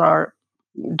the world are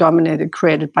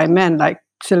created by men, like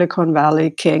Silicon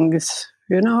Valley kings.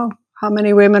 How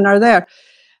many women are there?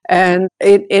 And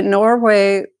in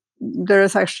Norway, there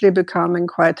is actually becoming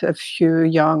quite a few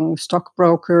young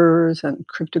stockbrokers and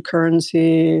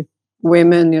cryptocurrency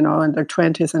women, in their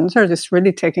 20s and 30s,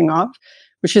 really taking off,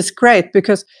 which is great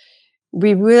because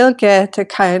we will get a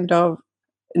kind of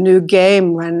new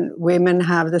game when women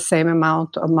have the same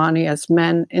amount of money as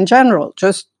men in general,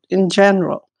 just in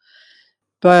general.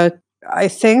 But I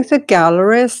think the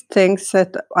gallerist thinks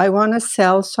that I want to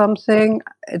sell something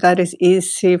that is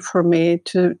easy for me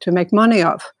to make money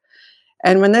of.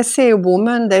 And when they see a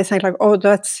woman, they think like, oh,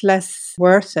 that's less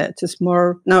worth it. It's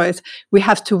more, no, it's, we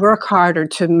have to work harder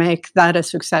to make that a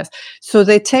success. So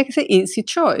they take the easy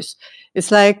choice. It's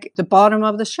like the bottom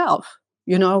of the shelf,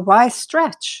 why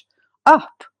stretch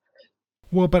up?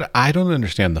 Well, but I don't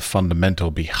understand the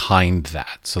fundamental behind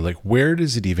that. So like, where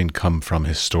does it even come from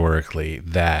historically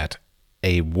that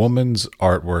a woman's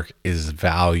artwork is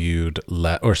valued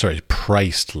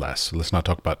priced less. Let's not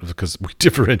talk about, because we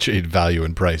differentiated value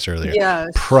and price earlier. Yes.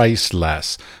 Priced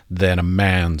less than a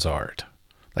man's art.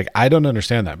 Like, I don't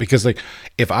understand that, because like,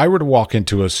 if I were to walk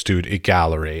into a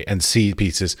gallery and see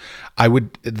pieces, I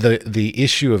would, the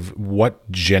issue of what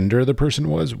gender the person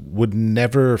was would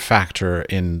never factor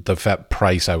in the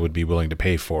price I would be willing to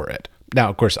pay for it. Now,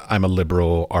 of course, I'm a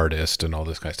liberal artist and all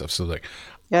this kind of stuff. So like,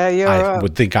 yeah, I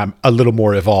would think I'm a little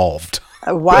more evolved.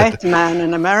 A white man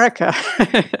in America.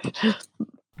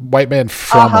 White man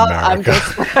from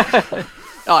America.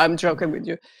 I'm joking with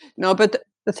you. No, but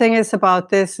the thing is about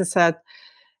this is that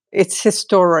it's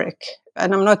historic.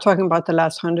 And I'm not talking about the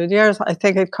last 100 years. I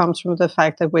think it comes from the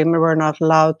fact that women were not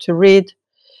allowed to read.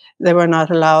 They were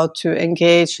not allowed to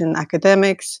engage in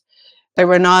academics. They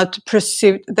were not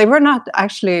perceived. They were not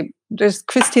actually. There's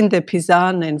Christine de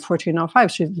Pizan in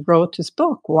 1405. She wrote this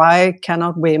book. Why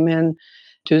cannot women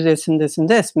do this and this and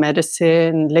this?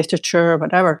 Medicine, literature,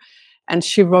 whatever. And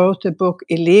she wrote the book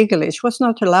illegally. She was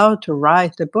not allowed to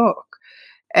write the book.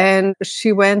 And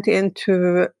she went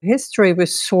into history with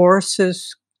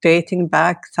sources dating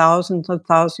back thousands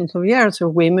of years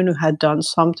of women who had done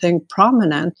something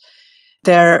prominent.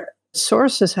 Their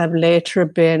sources have later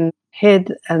been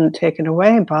hid and taken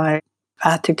away by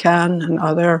Vatican and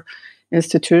other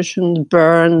institutions,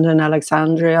 burned in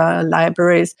Alexandria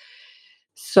libraries.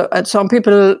 So some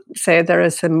people say there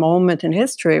is a moment in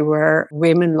history where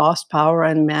women lost power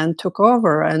and men took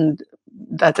over, and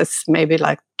that is maybe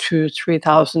like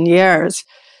 2,000-3,000 years.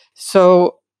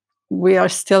 So we are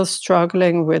still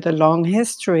struggling with a long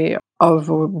history of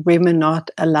women not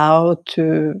allowed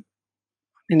to.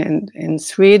 In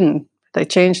Sweden, they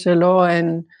changed the law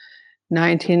in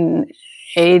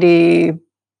 1980.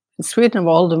 Sweden, of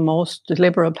all the most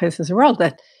liberal places in the world,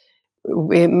 that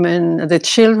women, the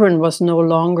children was no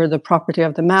longer the property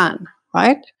of the man,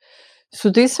 right? So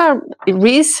these are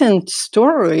recent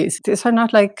stories. These are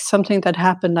not like something that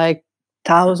happened like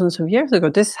thousands of years ago.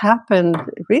 This happened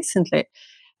recently.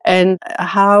 And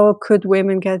how could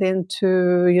women get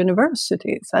into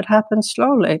universities? That happened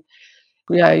slowly.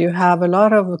 Yeah, you have a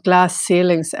lot of glass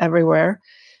ceilings everywhere.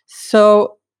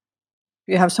 So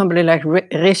you have somebody like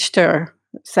Richter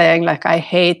saying like, I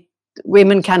hate,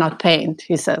 women cannot paint,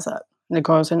 he says that. And it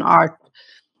goes in art.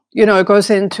 It goes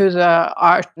into the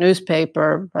art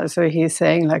newspaper. So he's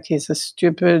saying like he's a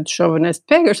stupid chauvinist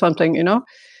pig or something,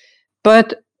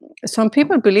 But some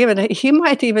people believe it. He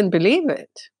might even believe it.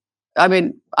 I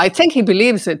mean, I think he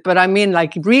believes it, but I mean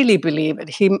like really believe it.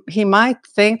 He might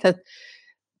think that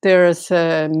there's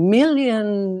 1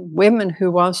 million women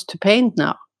who wants to paint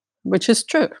now, which is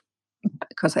true,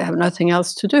 because they have nothing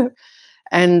else to do.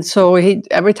 And so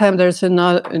every time there's a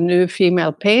new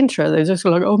female painter, they just go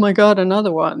like, oh my God,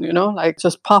 another one, like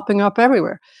just popping up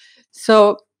everywhere.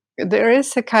 So there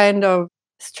is a kind of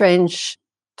strange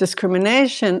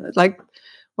discrimination. Like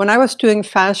when I was doing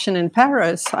fashion in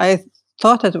Paris, I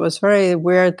thought it was very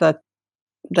weird that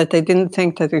they didn't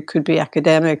think that it could be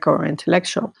academic or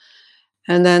intellectual.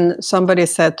 And then somebody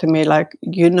said to me, like,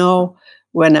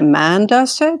 when a man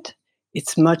does it,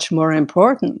 it's much more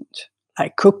important,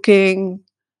 like cooking,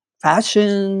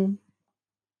 fashion.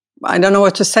 I don't know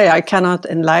what to say. I cannot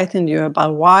enlighten you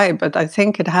about why, but I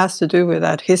think it has to do with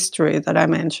that history that I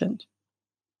mentioned.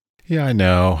 Yeah, I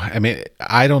know. I mean,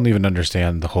 I don't even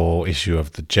understand the whole issue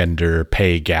of the gender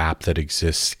pay gap that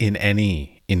exists in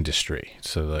any industry.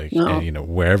 So like, No.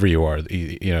 Wherever you are,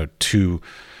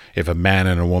 if a man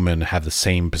and a woman have the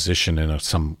same position in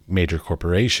some major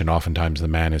corporation, oftentimes the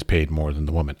man is paid more than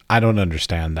the woman. I don't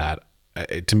understand that.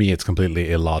 To me, it's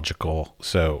completely illogical.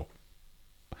 So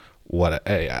we're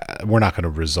not going to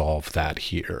resolve that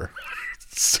here.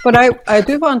 But I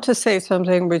do want to say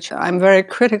something which I'm very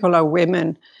critical of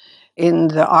women in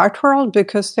the art world,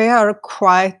 because they are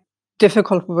quite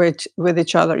difficult with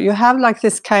each other. You have like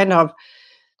this kind of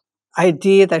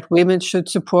idea that women should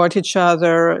support each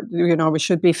other, we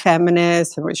should be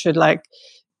feminists and we should like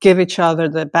give each other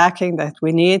the backing that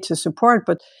we need to support.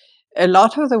 But a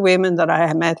lot of the women that I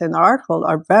have met in the art world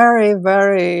are very,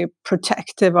 very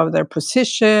protective of their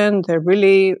position. They're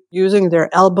really using their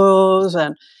elbows,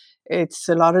 and it's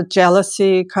a lot of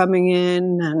jealousy coming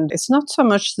in. And it's not so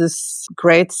much this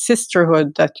great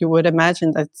sisterhood that you would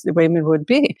imagine that the women would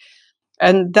be.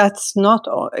 And that's not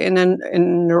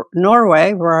in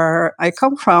Norway, where I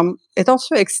come from. It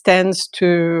also extends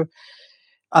to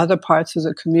other parts of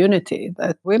the community,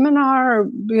 that women are,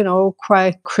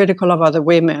 quite critical of other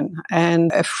women and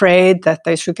afraid that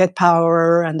they should get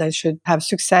power and they should have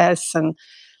success. And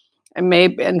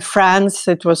maybe in France,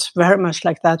 it was very much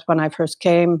like that when I first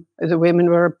came. The women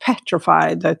were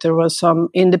petrified that there was some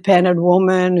independent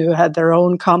woman who had their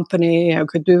own company and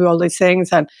could do all these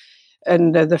things.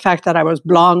 And the fact that I was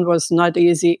blonde was not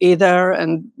easy either.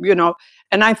 And,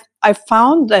 and I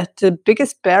found that the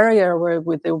biggest barrier were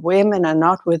with the women and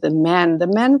not with the men. The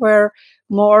men were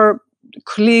more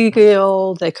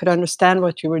collegial. They could understand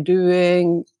what you were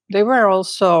doing. They were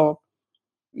also,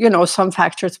 some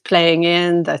factors playing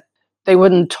in that they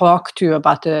wouldn't talk to you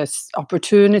about the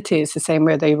opportunities the same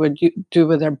way they would do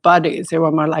with their buddies. They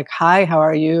were more like, hi, how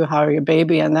are you? How are your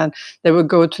baby? And then they would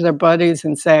go to their buddies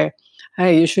and say,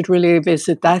 hey, you should really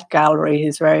visit that gallery.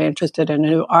 He's very interested in a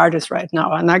new artist right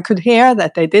now. And I could hear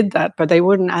that they did that, but they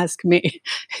wouldn't ask me,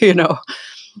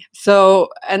 So,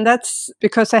 and that's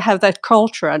because they have that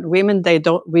culture, and women,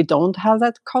 we don't have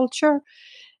that culture.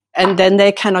 And then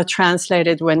they cannot translate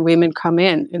it when women come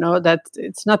in, that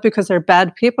it's not because they're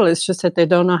bad people. It's just that they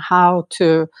don't know how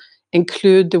to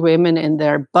include the women in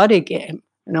their body game,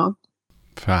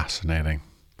 Fascinating.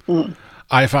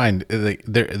 I find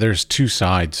there's two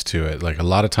sides to it. Like, a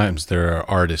lot of times there are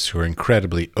artists who are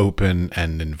incredibly open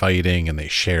and inviting and they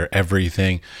share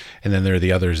everything. And then there are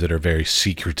the others that are very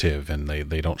secretive and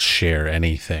they don't share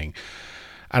anything.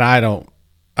 And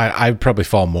I probably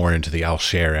fall more into the I'll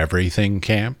share everything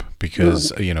camp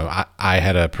because, I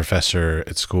had a professor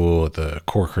at school at the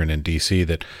Corcoran in DC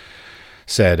that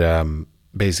said,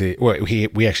 basically, well,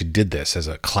 we actually did this as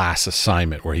a class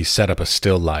assignment where he set up a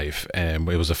still life, and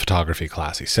it was a photography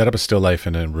class. He set up a still life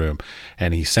in a room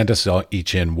and he sent us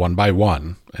each in one by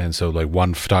one. And so like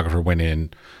one photographer went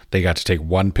in, they got to take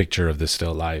one picture of this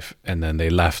still life, and then they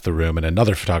left the room and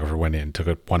another photographer went in,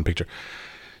 took one picture.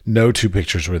 No two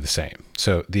pictures were the same.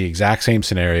 So the exact same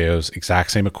scenarios,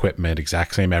 exact same equipment,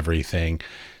 exact same everything.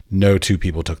 No two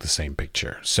people took the same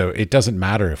picture. So it doesn't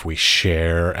matter if we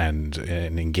share and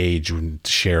engage and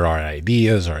share our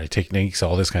ideas, our techniques,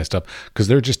 all this kind of stuff, because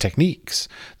they're just techniques.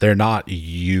 They're not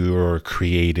your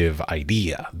creative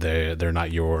idea. They're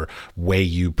not your way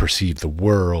you perceive the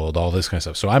world, all this kind of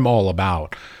stuff. So I'm all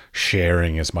about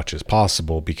sharing as much as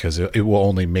possible because it will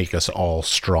only make us all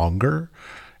stronger,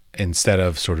 instead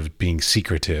of sort of being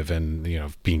secretive and,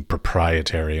 being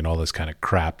proprietary and all this kind of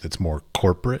crap that's more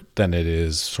corporate than it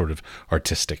is sort of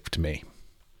artistic to me.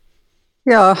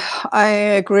 Yeah, I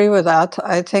agree with that.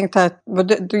 I think that,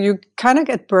 but do you kind of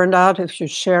get burned out if you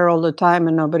share all the time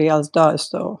and nobody else does,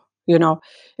 though?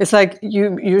 It's like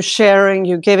you're sharing,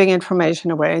 you're giving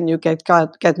information away and you get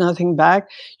nothing back.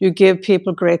 You give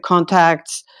people great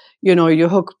contacts. You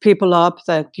hook people up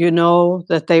that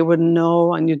that they wouldn't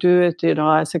know, and you do it,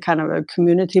 as a kind of a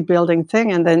community building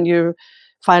thing. And then you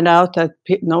find out that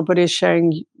nobody's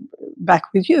sharing back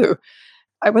with you.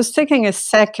 I was thinking a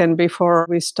second before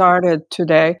we started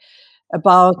today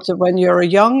about when you're a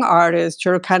young artist,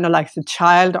 you're kind of like the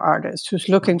child artist who's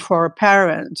looking for a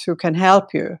parent who can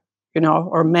help you,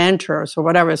 or mentors or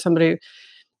whatever, somebody.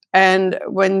 And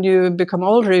when you become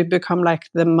older, you become like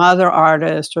the mother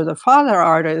artist or the father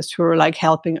artist who are like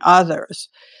helping others.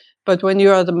 But when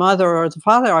you are the mother or the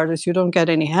father artist, you don't get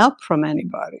any help from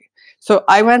anybody. So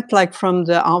I went like from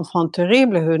the enfant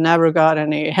terrible who never got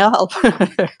any help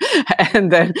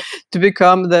and then to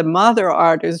become the mother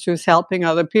artist who's helping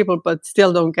other people but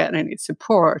still don't get any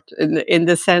support, in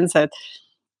the sense that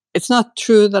it's not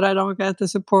true that I don't get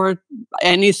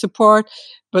any support,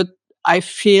 but I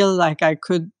feel like I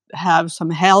could have some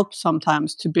help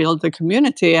sometimes to build the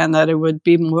community, and that it would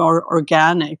be more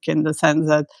organic in the sense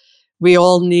that we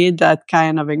all need that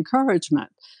kind of encouragement.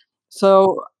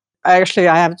 So actually,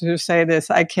 I have to say this.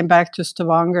 I came back to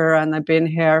Stavanger and I've been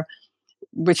here,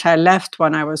 which I left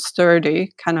when I was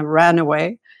 30, kind of ran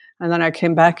away. And then I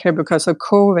came back here because of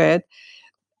COVID.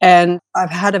 And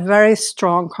I've had a very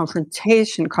strong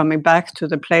confrontation coming back to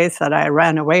the place that I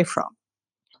ran away from.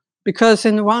 Because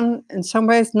in some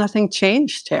ways, nothing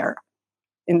changed here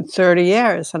in 30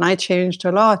 years. And I changed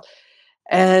a lot.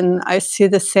 And I see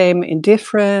the same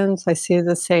indifference. I see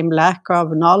the same lack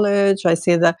of knowledge.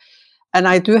 And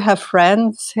I do have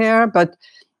friends here, but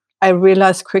I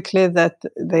realized quickly that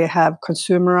they have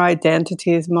consumer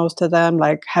identities, most of them.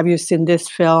 Like, have you seen this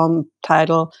film?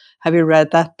 Title. Have you read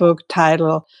that book?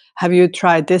 Title. Have you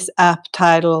tried this app?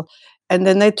 Title. And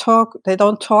then they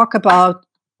don't talk about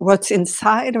what's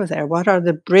inside of there. What are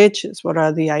the bridges? What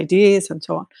are the ideas? And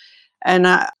so on. And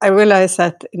I realized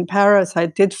that in Paris, I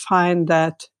did find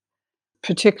that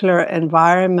particular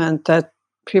environment that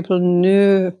people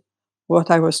knew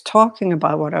what I was talking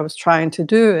about, what I was trying to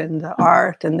do in the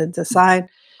art and the design.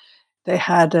 They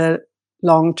had a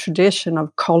long tradition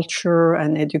of culture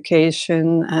and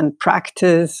education and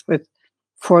practice with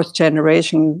fourth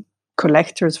generation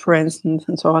collectors, for instance,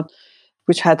 and so on,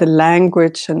 which had a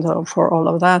language and so for all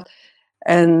of that.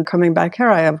 And coming back here,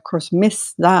 I of course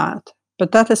miss that.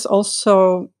 But that is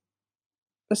also,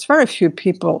 there's very few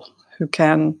people who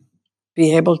can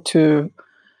be able to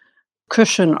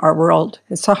cushion our world.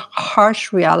 It's a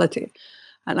harsh reality.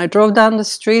 And I drove down the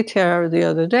street here the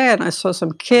other day and I saw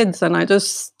some kids and I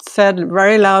just said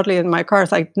very loudly in my car,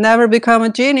 it's like, never become a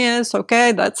genius,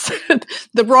 okay? That's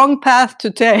the wrong path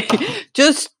to take.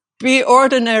 Just be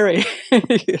ordinary,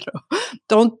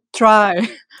 don't try.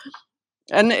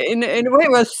 And in a way,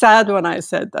 it was sad when I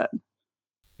said that.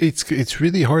 It's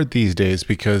really hard these days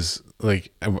because,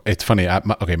 like, it's funny.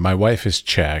 My wife is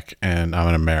Czech and I'm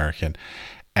an American.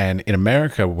 And in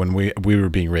America, when we were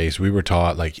being raised, we were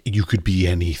taught, like, you could be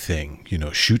anything,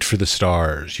 shoot for the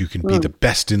stars. You can be the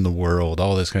best in the world,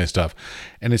 all this kind of stuff.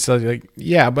 And it's like,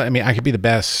 yeah, but I mean, I could be the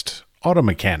best auto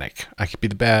mechanic. I could be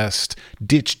the best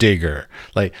ditch digger.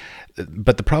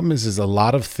 But the problem is a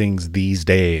lot of things these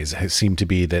days seem to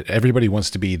be that everybody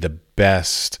wants to be the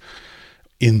best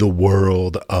in the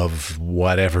world of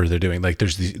whatever they're doing. Like,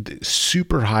 there's these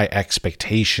super high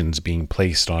expectations being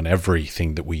placed on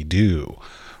everything that we do,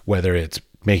 whether it's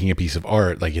making a piece of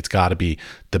art, like it's got to be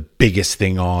the biggest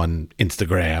thing on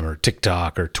Instagram or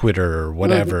TikTok or Twitter or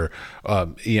whatever.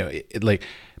 Like,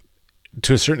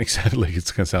 to a certain extent, like,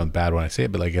 it's going to sound bad when I say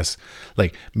it, but I guess,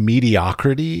 like,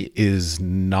 mediocrity is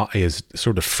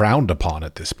sort of frowned upon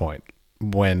at this point.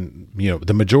 When,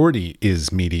 the majority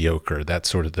is mediocre, that's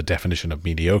sort of the definition of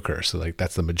mediocre. So, like,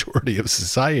 that's the majority of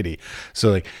society.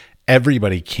 So, like,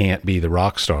 everybody can't be the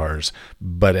rock stars,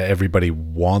 but everybody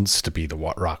wants to be the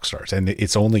rock stars. And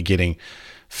it's only getting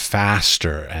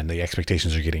faster and the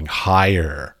expectations are getting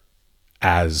higher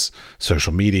as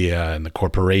social media and the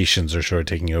corporations are sort of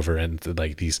taking over, and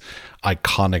like these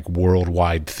iconic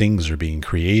worldwide things are being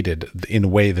created in a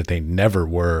way that they never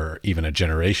were even a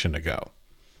generation ago.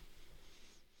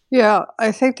 Yeah,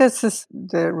 I think this is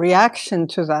the reaction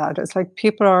to that. It's like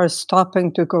people are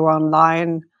stopping to go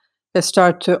online. They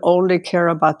start to only care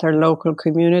about their local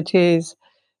communities.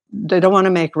 They don't want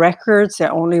to make records. They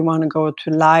only want to go to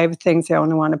live things. They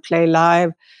only want to play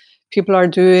live. People are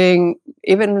doing,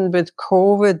 even with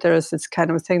COVID, there's this kind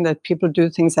of thing that people do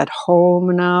things at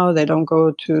home now. They don't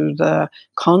go to the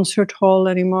concert hall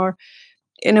anymore.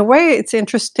 In a way, it's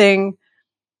interesting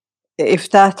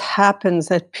if that happens,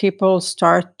 that people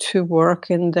start to work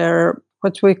in their,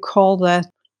 what we call that,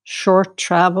 short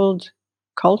traveled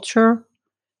culture.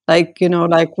 Like,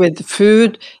 like with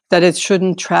food, that it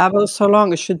shouldn't travel so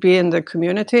long. It should be in the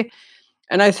community.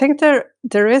 And I think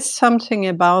there is something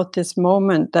about this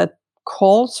moment that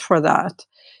calls for that.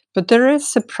 But there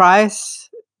is a price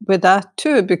with that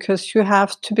too, because you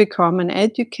have to become an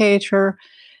educator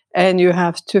and you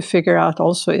have to figure out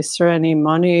also, is there any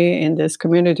money in this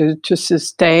community to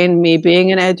sustain me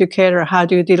being an educator? How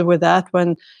do you deal with that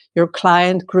when your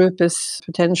client group is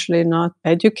potentially not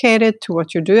educated to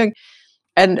what you're doing?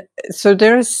 And so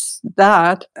there's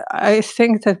that. I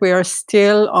think that we are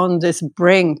still on this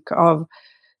brink of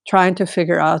trying to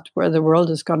figure out where the world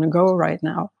is going to go right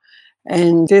now.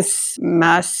 And this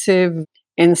massive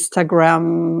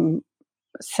Instagram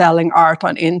selling art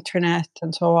on internet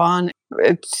and so on,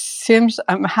 it seems,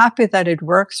 I'm happy that it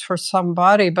works for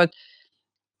somebody, but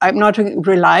I'm not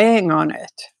relying on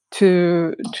it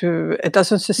to it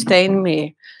doesn't sustain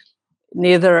me,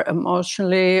 neither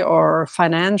emotionally or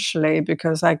financially,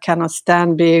 because I cannot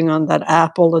stand being on that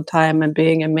app all the time and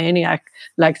being a maniac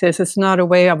like this. It's not a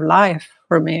way of life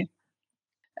for me.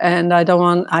 And I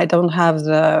don't have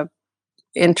the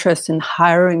interest in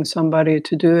hiring somebody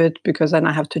to do it, because then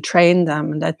I have to train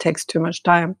them and that takes too much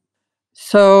time.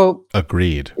 So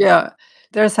agreed. Yeah,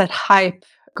 there's that hype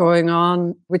going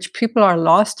on, which people are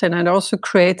lost in. And it also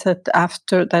creates that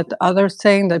after that other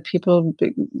thing that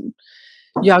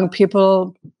young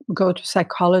people go to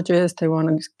psychologists, they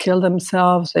want to kill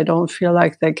themselves, they don't feel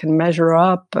like they can measure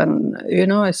up. And,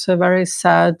 it's a very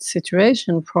sad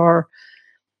situation. For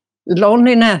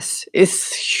loneliness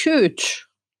is huge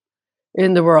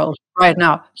in the world right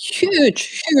now.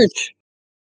 Huge.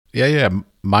 Yeah.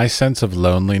 My sense of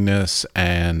loneliness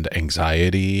and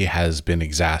anxiety has been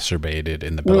exacerbated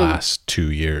in the last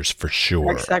 2 years for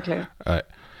sure. Exactly. I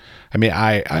mean,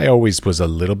 I always was a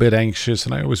little bit anxious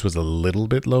and I always was a little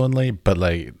bit lonely, but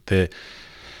like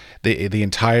the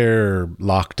entire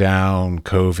lockdown,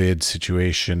 COVID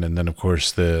situation, and then of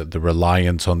course the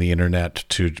reliance on the internet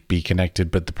to be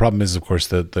connected. But the problem is, of course,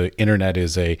 the internet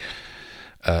is a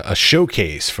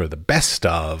showcase for the best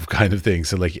of kind of thing.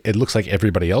 So like, it looks like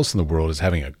everybody else in the world is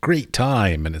having a great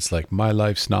time, and it's like, my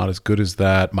life's not as good as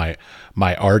that. My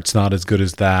art's not as good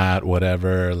as that,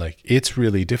 whatever. Like, it's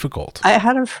really difficult. I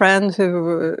had a friend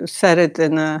who said it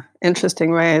in an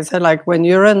interesting way. He said, like, when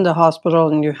you're in the hospital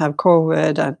and you have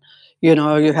COVID and, you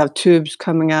know, you have tubes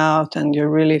coming out and you're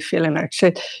really feeling like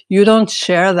shit, you don't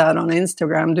share that on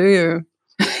Instagram, do you?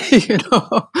 You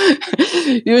know,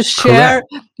 you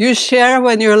share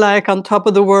when you're like on top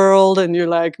of the world and you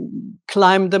like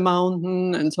climb the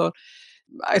mountain. And so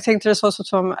I think there's also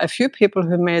a few people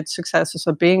who made successes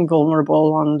of being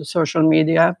vulnerable on the social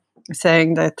media,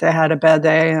 saying that they had a bad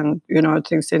day and, you know,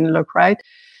 things didn't look right.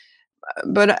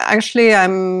 But actually,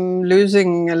 I'm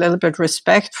losing a little bit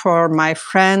respect for my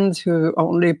friends who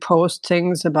only post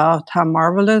things about how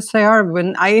marvelous they are,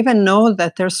 when I even know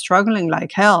that they're struggling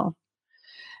like hell.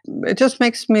 It just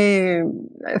makes me,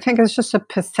 I think it's just a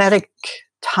pathetic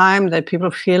time that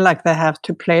people feel like they have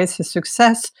to place a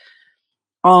success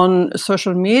on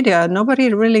social media.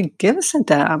 Nobody really gives a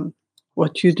damn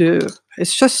what you do.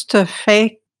 It's just a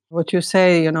fake, what you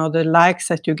say, you know, the likes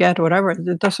that you get, whatever.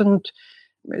 It doesn't,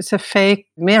 it's a fake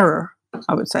mirror,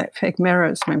 I would say. Fake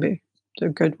mirrors, maybe the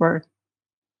good word.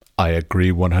 I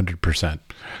agree 100%.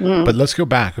 But let's go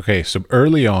back. Okay, so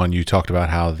early on, you talked about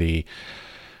how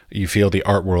you feel the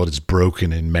art world is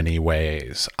broken in many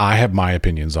ways. I have my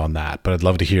opinions on that, but I'd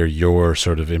love to hear your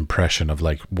sort of impression of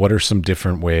like, what are some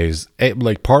different ways,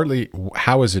 like partly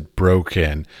how is it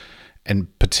broken,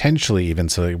 and potentially even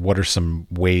so what are some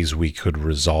ways we could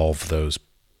resolve those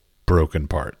broken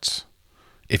parts,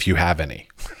 if you have any?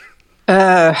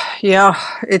 Yeah,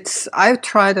 I've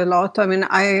tried a lot. I mean,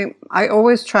 I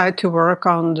always try to work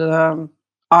on the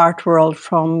art world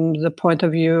from the point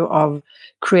of view of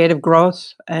creative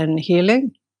growth and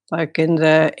healing. Like in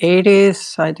the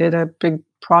 80s, I did a big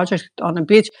project on a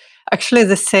beach, actually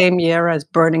the same year as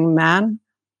Burning Man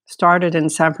started in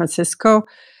San Francisco.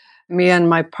 Me and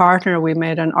my partner, we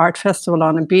made an art festival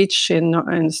on a beach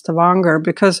in Stavanger,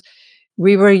 because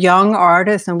we were young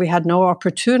artists and we had no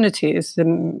opportunities.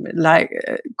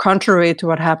 Contrary to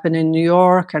what happened in New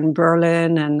York and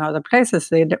Berlin and other places,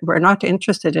 they were not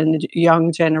interested in the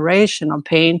young generation of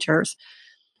painters.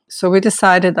 So we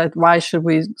decided that why should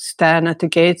we stand at the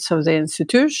gates of the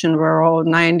institution where all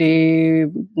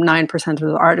 99% of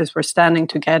the artists were standing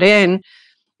to get in,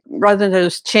 rather than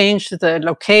just change the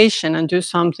location and do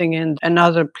something in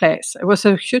another place. It was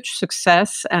a huge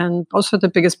success, and also the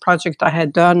biggest project I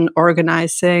had done,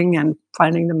 organizing and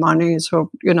finding the money.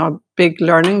 So, you know, big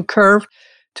learning curve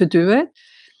to do it.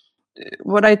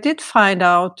 What I did find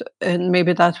out, and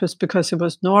maybe that was because it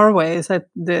was Norway, is that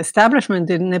the establishment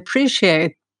didn't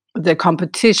appreciate the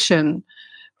competition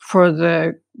for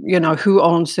the, you know, who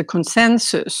owns the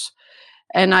consensus.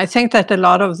 And I think that a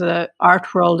lot of the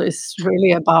art world is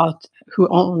really about who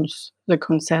owns the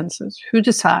consensus, who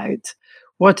decides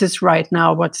what is right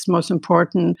now, what's most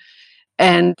important.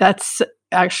 And that's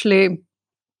actually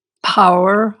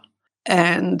power,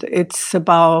 and it's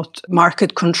about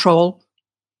market control.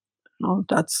 You know,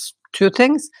 that's two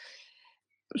things.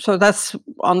 So that's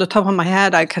on the top of my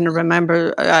head, I can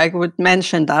remember I would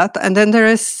mention that. And then there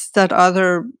is that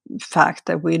other fact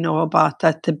that we know about,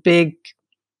 that the big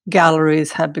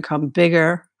galleries have become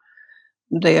bigger.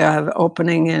 They have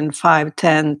opening in 5,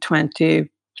 10, 20,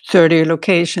 30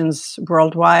 locations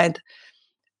worldwide.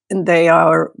 And they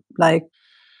are like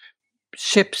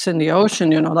ships in the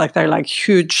ocean, you know, like they're like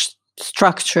huge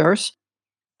structures.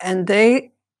 And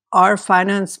they are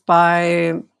financed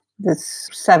by this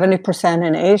 70%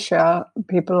 in Asia,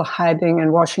 people hiding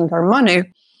and washing their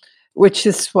money, which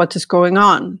is what is going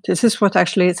on. This is what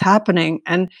actually is happening.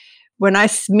 And when I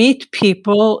meet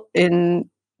people in,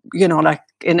 you know, like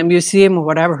in a museum or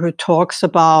whatever, who talks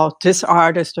about this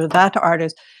artist or that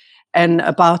artist and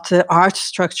about the art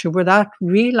structure without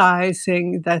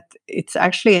realizing that it's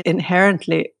actually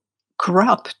inherently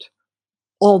corrupt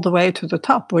all the way to the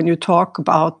top, when you talk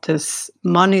about this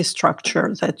money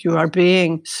structure that you are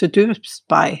being seduced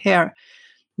by here.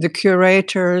 The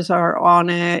curators are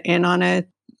in on it.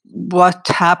 What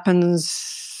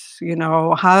happens, you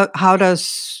know, how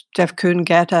does Jeff Koons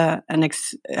get a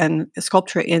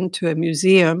sculpture into a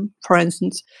museum, for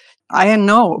instance? I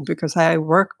know, because I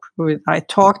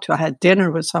had dinner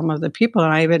with some of the people,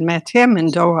 and I even met him in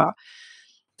Doha.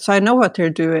 So I know what they're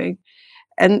doing.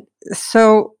 And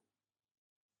so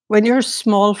when you're a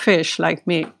small fish like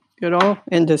me, you know,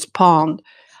 in this pond,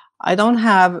 I don't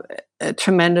have a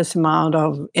tremendous amount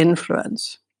of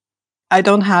influence. I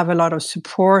don't have a lot of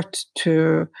support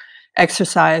to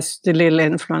exercise the little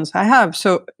influence I have.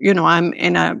 So, I'm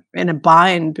in a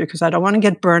bind because I don't want to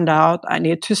get burned out. I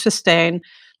need to sustain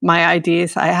my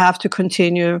ideas. I have to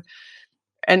continue.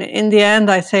 And in the end,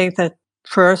 I think that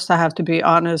first I have to be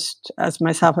honest as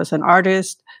myself as an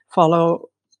artist, follow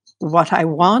what I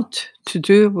want to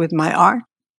do with my art.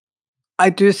 I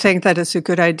do think that it's a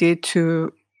good idea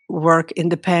to work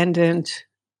independent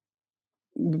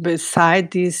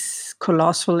beside these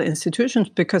colossal institutions,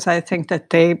 because I think that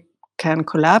they can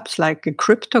collapse like a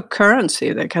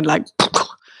cryptocurrency. They can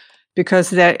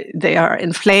because they are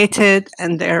inflated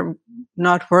and they're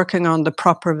not working on the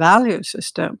proper value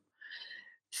system.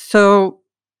 So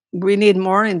we need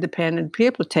more independent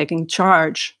people taking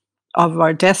charge of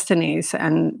our destinies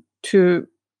and to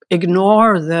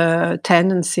ignore the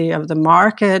tendency of the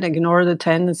market, ignore the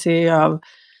tendency of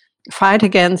fight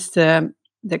against the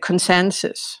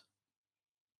consensus,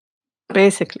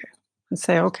 basically, and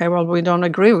say, okay, well, we don't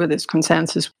agree with this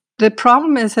consensus. The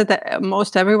problem is that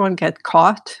most everyone get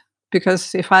caught,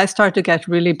 because if I start to get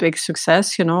really big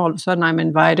success, all of a sudden I'm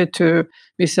invited to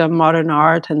Museum of Modern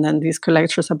Art, and then these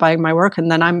collectors are buying my work, and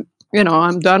then I'm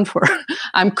done for.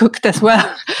 I'm cooked as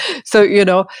well. So,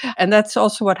 and that's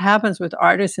also what happens with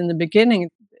artists in the beginning.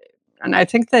 And I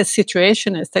think the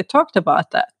situation is, they talked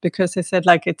about that because they said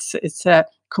it's a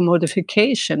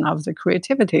commodification of the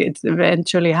creativity. It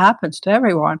eventually happens to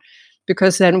everyone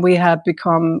because then we have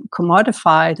become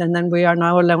commodified and then we are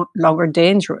no longer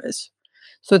dangerous.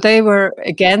 So they were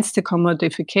against the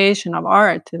commodification of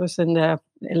art. It was in the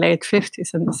late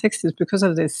 50s and the 60s because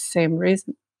of this same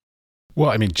reason.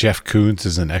 Well, Jeff Koons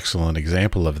is an excellent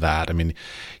example of that.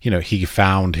 He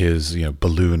found his,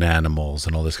 balloon animals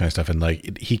and all this kind of stuff.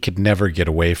 And he could never get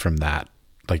away from that.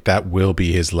 That will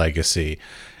be his legacy,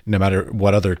 no matter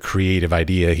what other creative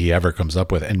idea he ever comes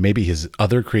up with. And maybe his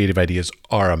other creative ideas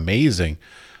are amazing,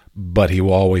 but he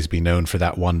will always be known for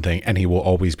that one thing. And he will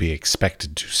always be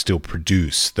expected to still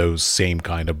produce those same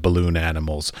kind of balloon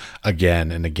animals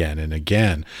again and again and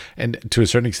again. And to a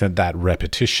certain extent, that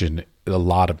repetition, a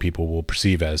lot of people will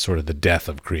perceive as sort of the death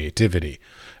of creativity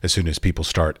as soon as people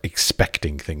start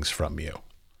expecting things from you.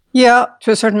 Yeah,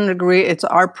 to a certain degree, it's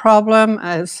our problem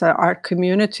as an art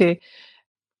community.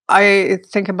 I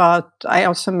think I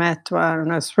also met,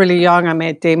 when I was really young, I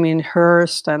met Damien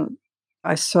Hirst, and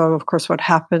I saw, of course, what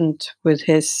happened with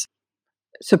his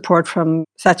support from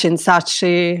Sachin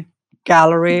Sachi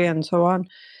Gallery and so on.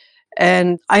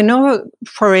 And I know,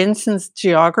 for instance,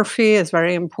 geography is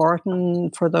very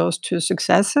important for those two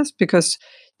successes because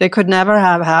they could never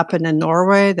have happened in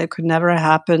Norway. They could never have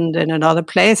happened in another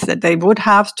place. That they would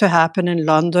have to happen in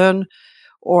London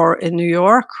or in New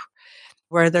York,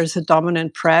 where there's a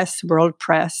dominant press, world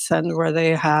press, and where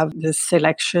they have this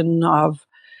selection of,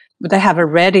 they have a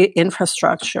ready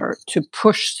infrastructure to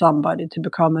push somebody to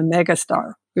become a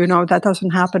megastar. That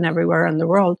doesn't happen everywhere in the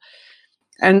world.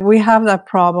 And we have that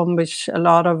problem, which a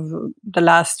lot of the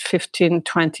last 15,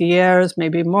 20 years,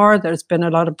 maybe more, there's been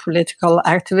a lot of political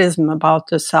activism about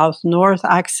the South-North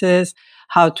axis,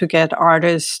 how to get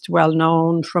artists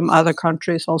well-known from other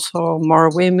countries, also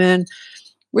more women,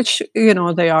 which,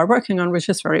 they are working on, which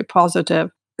is very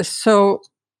positive. So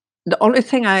the only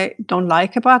thing I don't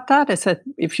like about that is that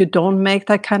if you don't make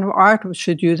that kind of art,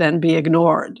 should you then be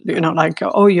ignored?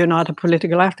 Oh, you're not a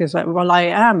political activist. Well, I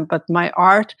am, but my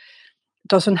art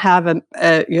doesn't have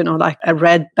a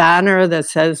red banner that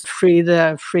says free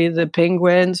the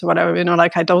penguins, whatever,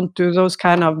 I don't do those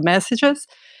kind of messages.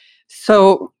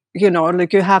 So, you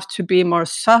have to be more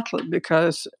subtle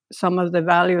because some of the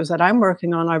values that I'm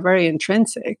working on are very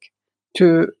intrinsic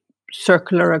to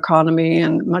circular economy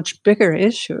and much bigger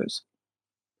issues.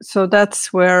 So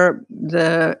that's where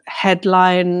the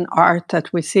headline art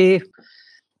that we see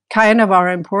kind of are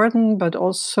important, but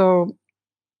also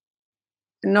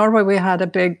in Norway, we had a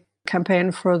big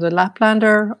campaign for the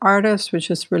Laplander artists,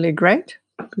 which is really great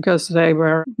because they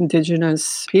were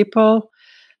indigenous people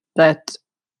that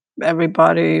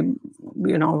everybody,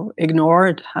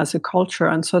 ignored as a culture.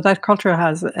 And so that culture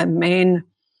has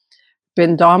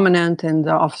been dominant in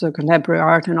the Office of Contemporary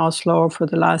Art in Oslo for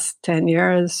the last 10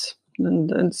 years.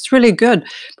 And it's really good.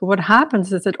 But what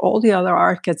happens is that all the other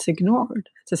art gets ignored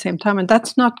at the same time. And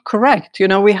that's not correct.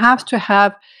 We have to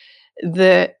have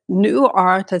the new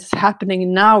art that's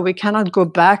happening now. We cannot go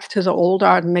back to the old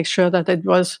art and make sure that it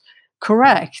was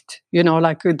correct,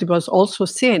 it was also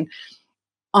seen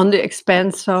on the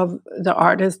expense of the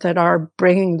artists that are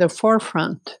bringing the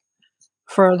forefront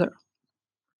further.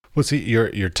 Well, see,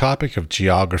 your topic of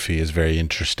geography is very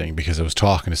interesting because I was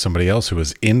talking to somebody else who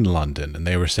was in London, and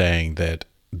they were saying that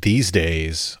these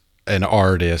days an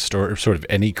artist or sort of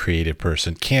any creative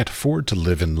person can't afford to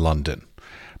live in London,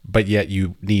 but yet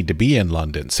you need to be in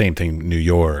London. Same thing, New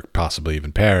York, possibly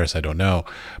even Paris, I don't know.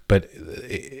 But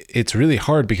it's really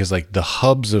hard because like the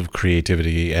hubs of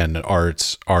creativity and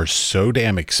arts are so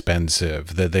damn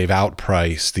expensive that they've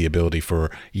outpriced the ability for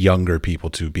younger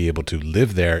people to be able to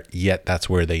live there, yet that's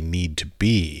where they need to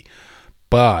be.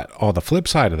 But on the flip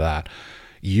side of that,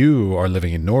 you are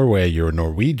living in Norway, you're a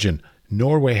Norwegian.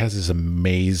 Norway has this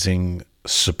amazing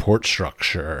support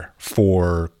structure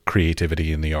for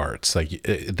creativity in the arts, like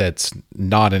that's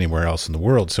not anywhere else in the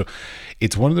world. So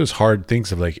it's one of those hard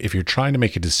things of like, if you're trying to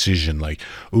make a decision like,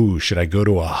 ooh, should I go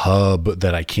to a hub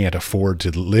that I can't afford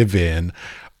to live in,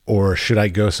 or should I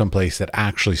go someplace that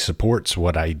actually supports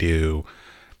what I do,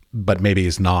 but maybe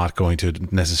is not going to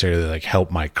necessarily like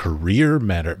help my career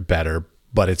better,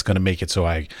 but it's going to make it so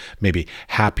I maybe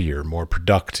happier, more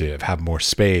productive, have more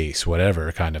space, whatever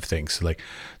kind of thing. So like,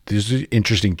 these are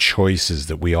interesting choices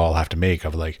that we all have to make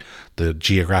of like the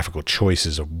geographical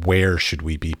choices of where should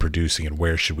we be producing and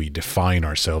where should we define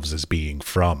ourselves as being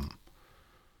from.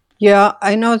 Yeah,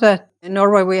 I know that in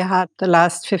Norway we had the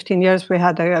last 15 years, we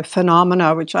had a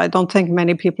phenomena, which I don't think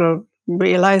many people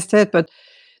realized it, but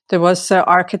there was an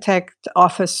architect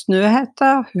office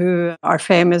Snøhetta who are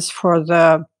famous for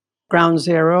the Ground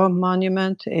Zero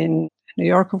monument in New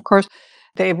York, of course.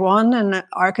 They won an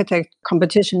architect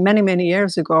competition many, many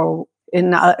years ago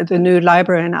in the new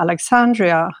library in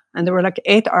Alexandria. And there were like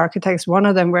 8 architects. One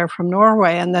of them were from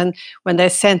Norway. And then when they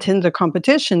sent in the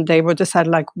competition, they would decide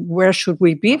like, where should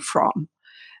we be from?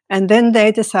 And then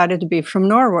they decided to be from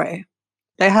Norway.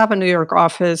 They have a New York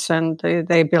office and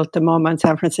they built the MoMA in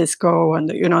San Francisco, and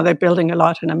they're building a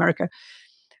lot in America.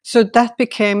 So that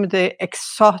became the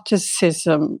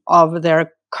exoticism of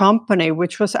their company,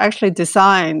 which was actually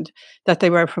designed that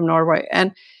they were from Norway.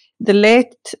 And the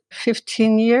late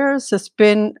 15 years, there's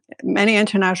been many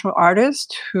international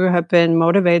artists who have been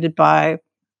motivated by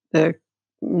the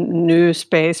new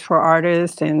space for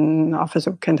artists in Office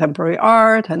of Contemporary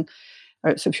Art. And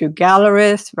there's a few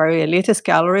galleries, very elitist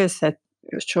galleries that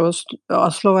chose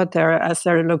Oslo as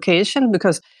their location,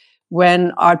 because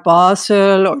when Art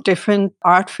Basel or different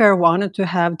art fair wanted to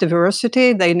have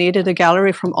diversity, they needed a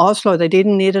gallery from Oslo. They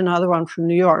didn't need another one from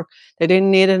New York. They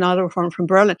didn't need another one from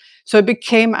Berlin. So it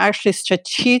became actually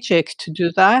strategic to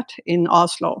do that in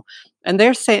Oslo. And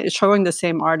they're showing the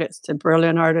same artists, a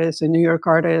Berlin artist, a New York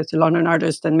artist, a London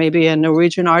artist, and maybe a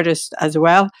Norwegian artist as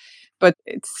well. But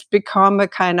it's become a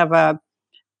kind of a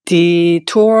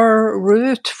detour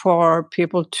route for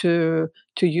people to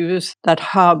use that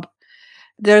hub.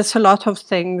 There's a lot of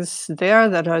things there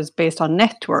that is based on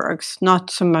networks,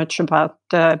 not so much about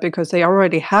because they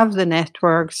already have the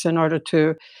networks in order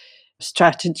to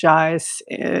strategize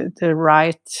the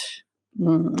right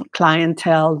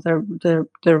clientele,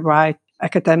 the right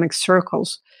academic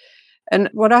circles. And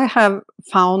what I have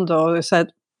found, though, is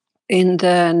that in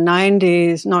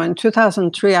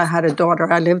 2003, I had a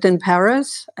daughter. I lived in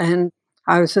Paris, and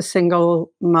I was a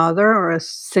single mother or a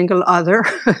single other,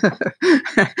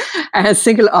 a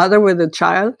single other with a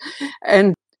child.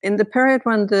 And in the period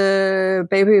when the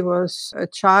baby was a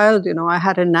child, I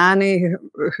had a nanny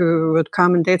who would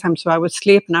come in daytime, so I would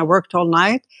sleep and I worked all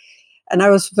night. And I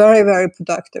was very, very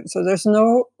productive. So there's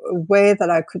no way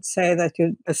that I could say that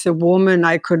as a woman,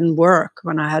 I couldn't work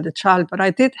when I had a child. But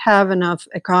I did have enough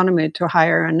economy to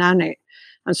hire a nanny.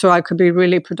 And so I could be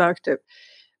really productive.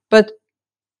 But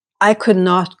I could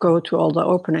not go to all the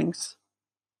openings,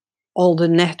 all the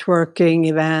networking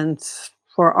events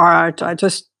for art. I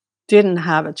just didn't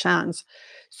have a chance.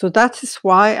 So that is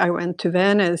why I went to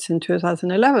Venice in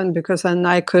 2011, because then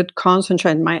I could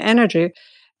concentrate my energy.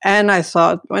 And I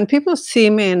thought, when people see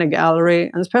me in a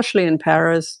gallery, and especially in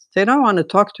Paris, they don't want to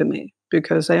talk to me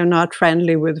because they are not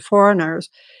friendly with foreigners.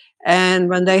 And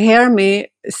when they hear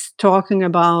me talking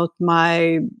about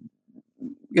my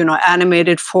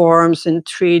animated forms in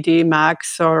 3D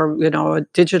Max or,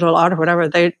 digital art or whatever,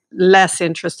 they're less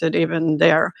interested even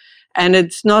there. And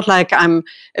it's not like I'm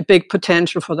a big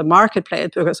potential for the marketplace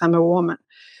because I'm a woman.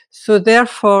 So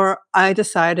therefore, I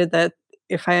decided that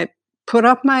if I put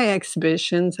up my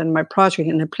exhibitions and my project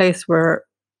in a place where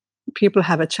people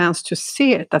have a chance to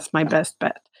see it, that's my best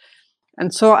bet.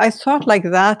 And so I thought like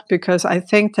that because I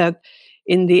think that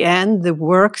in the end, the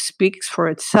work speaks for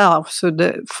itself. So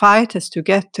the fight is to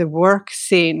get the work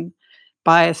seen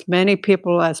by as many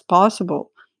people as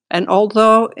possible. And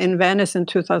although in Venice in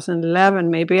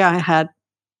 2011, maybe I had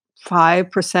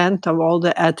 5% of all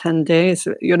the attendees,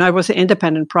 it was an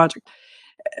independent project.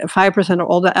 5% of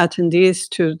all the attendees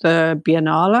to the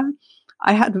Biennale.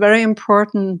 I had very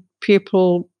important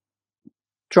people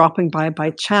dropping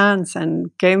by chance and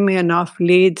gave me enough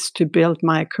leads to build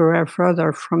my career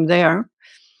further from there.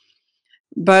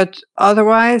 But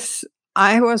otherwise,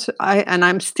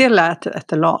 I'm still at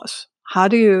the loss. How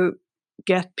do you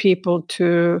get people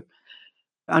to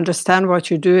understand what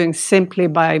you're doing simply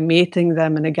by meeting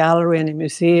them in a gallery, in a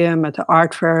museum, at the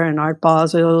art fair, in Art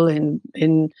Basel, in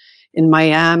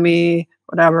Miami,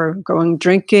 whatever, going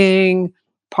drinking,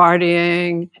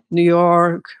 partying, New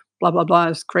York, blah, blah, blah.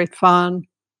 It's great fun,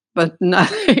 but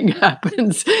nothing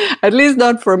happens, at least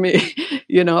not for me.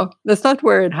 That's not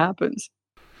where it happens.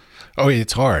 Oh,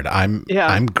 it's hard. I'm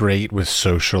great with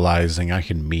socializing. I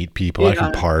can meet people. I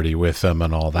can party with them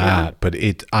and all that. But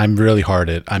I'm really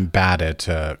I'm bad at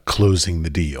closing the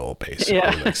deal, basically.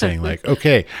 Like saying like,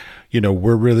 okay,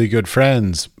 we're really good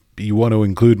friends. You want to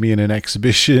include me in an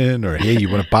exhibition, or hey, you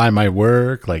want to buy my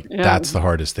work? Like that's the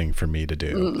hardest thing for me to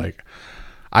do. Like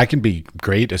I can be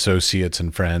great associates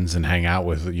and friends and hang out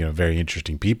with, very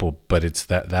interesting people, but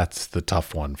that's the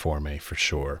tough one for me for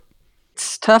sure.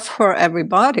 It's tough for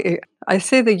everybody. I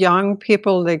see the young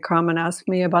people, they come and ask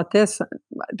me about this.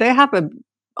 They have a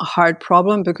hard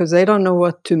problem because they don't know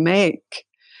what to make.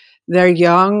 They're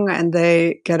young and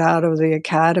they get out of the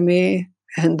academy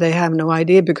and they have no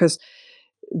idea because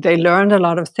they learned a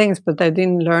lot of things, but they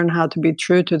didn't learn how to be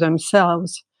true to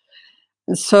themselves.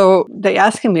 And so they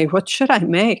asking me, what should I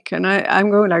make? And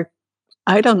I'm going like,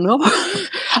 I don't know.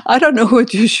 I don't know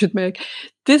what you should make.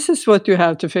 This is what you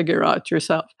have to figure out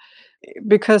yourself.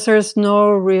 Because there's no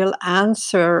real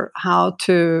answer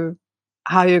there's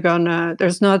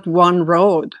not one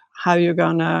road, how you're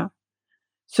gonna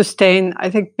sustain. I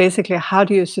think basically, how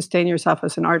do you sustain yourself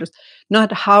as an artist?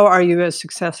 Not how are you a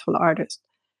successful artist,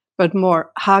 but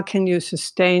more, how can you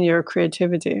sustain your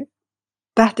creativity?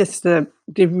 That is the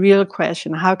real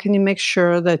question. How can you make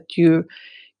sure that you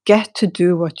get to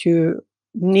do what you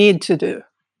need to do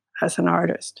as an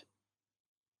artist?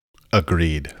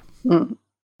 Agreed.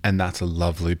 And that's a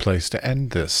lovely place to end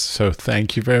this. So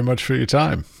thank you very much for your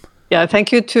time. Yeah,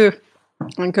 thank you too.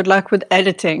 And good luck with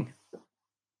editing.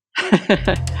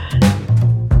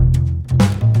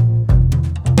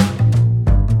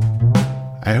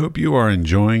 I hope you are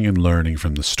enjoying and learning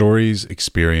from the stories,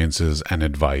 experiences, and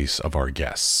advice of our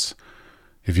guests.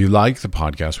 If you like the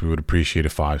podcast, we would appreciate a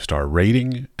 5-star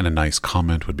rating, and a nice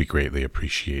comment would be greatly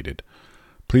appreciated.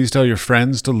 Please tell your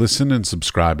friends to listen and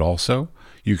subscribe also.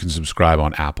 You can subscribe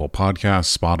on Apple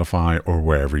Podcasts, Spotify, or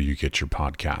wherever you get your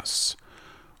podcasts.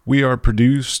 We are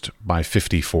produced by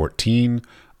 5014.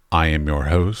 I am your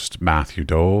host, Matthew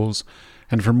Doles.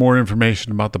 And for more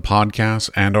information about the podcast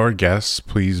and our guests,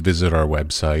 please visit our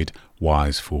website,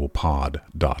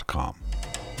 wisefoolpod.com.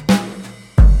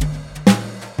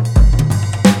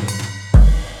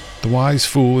 The Wise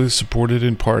Fool is supported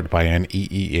in part by an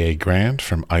EEA grant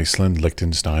from Iceland,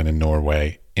 Liechtenstein, and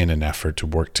Norway in an effort to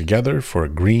work together for a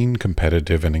green,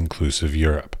 competitive, and inclusive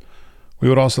Europe. We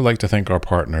would also like to thank our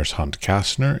partners Hunt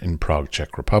Kastner in Prague,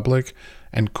 Czech Republic,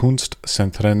 and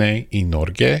Kunstsentrene i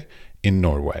Norge in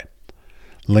Norway.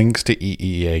 Links to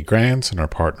EEA grants and our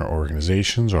partner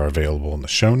organizations are available in the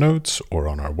show notes or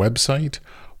on our website,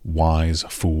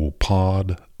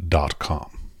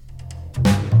 wisefoolpod.com.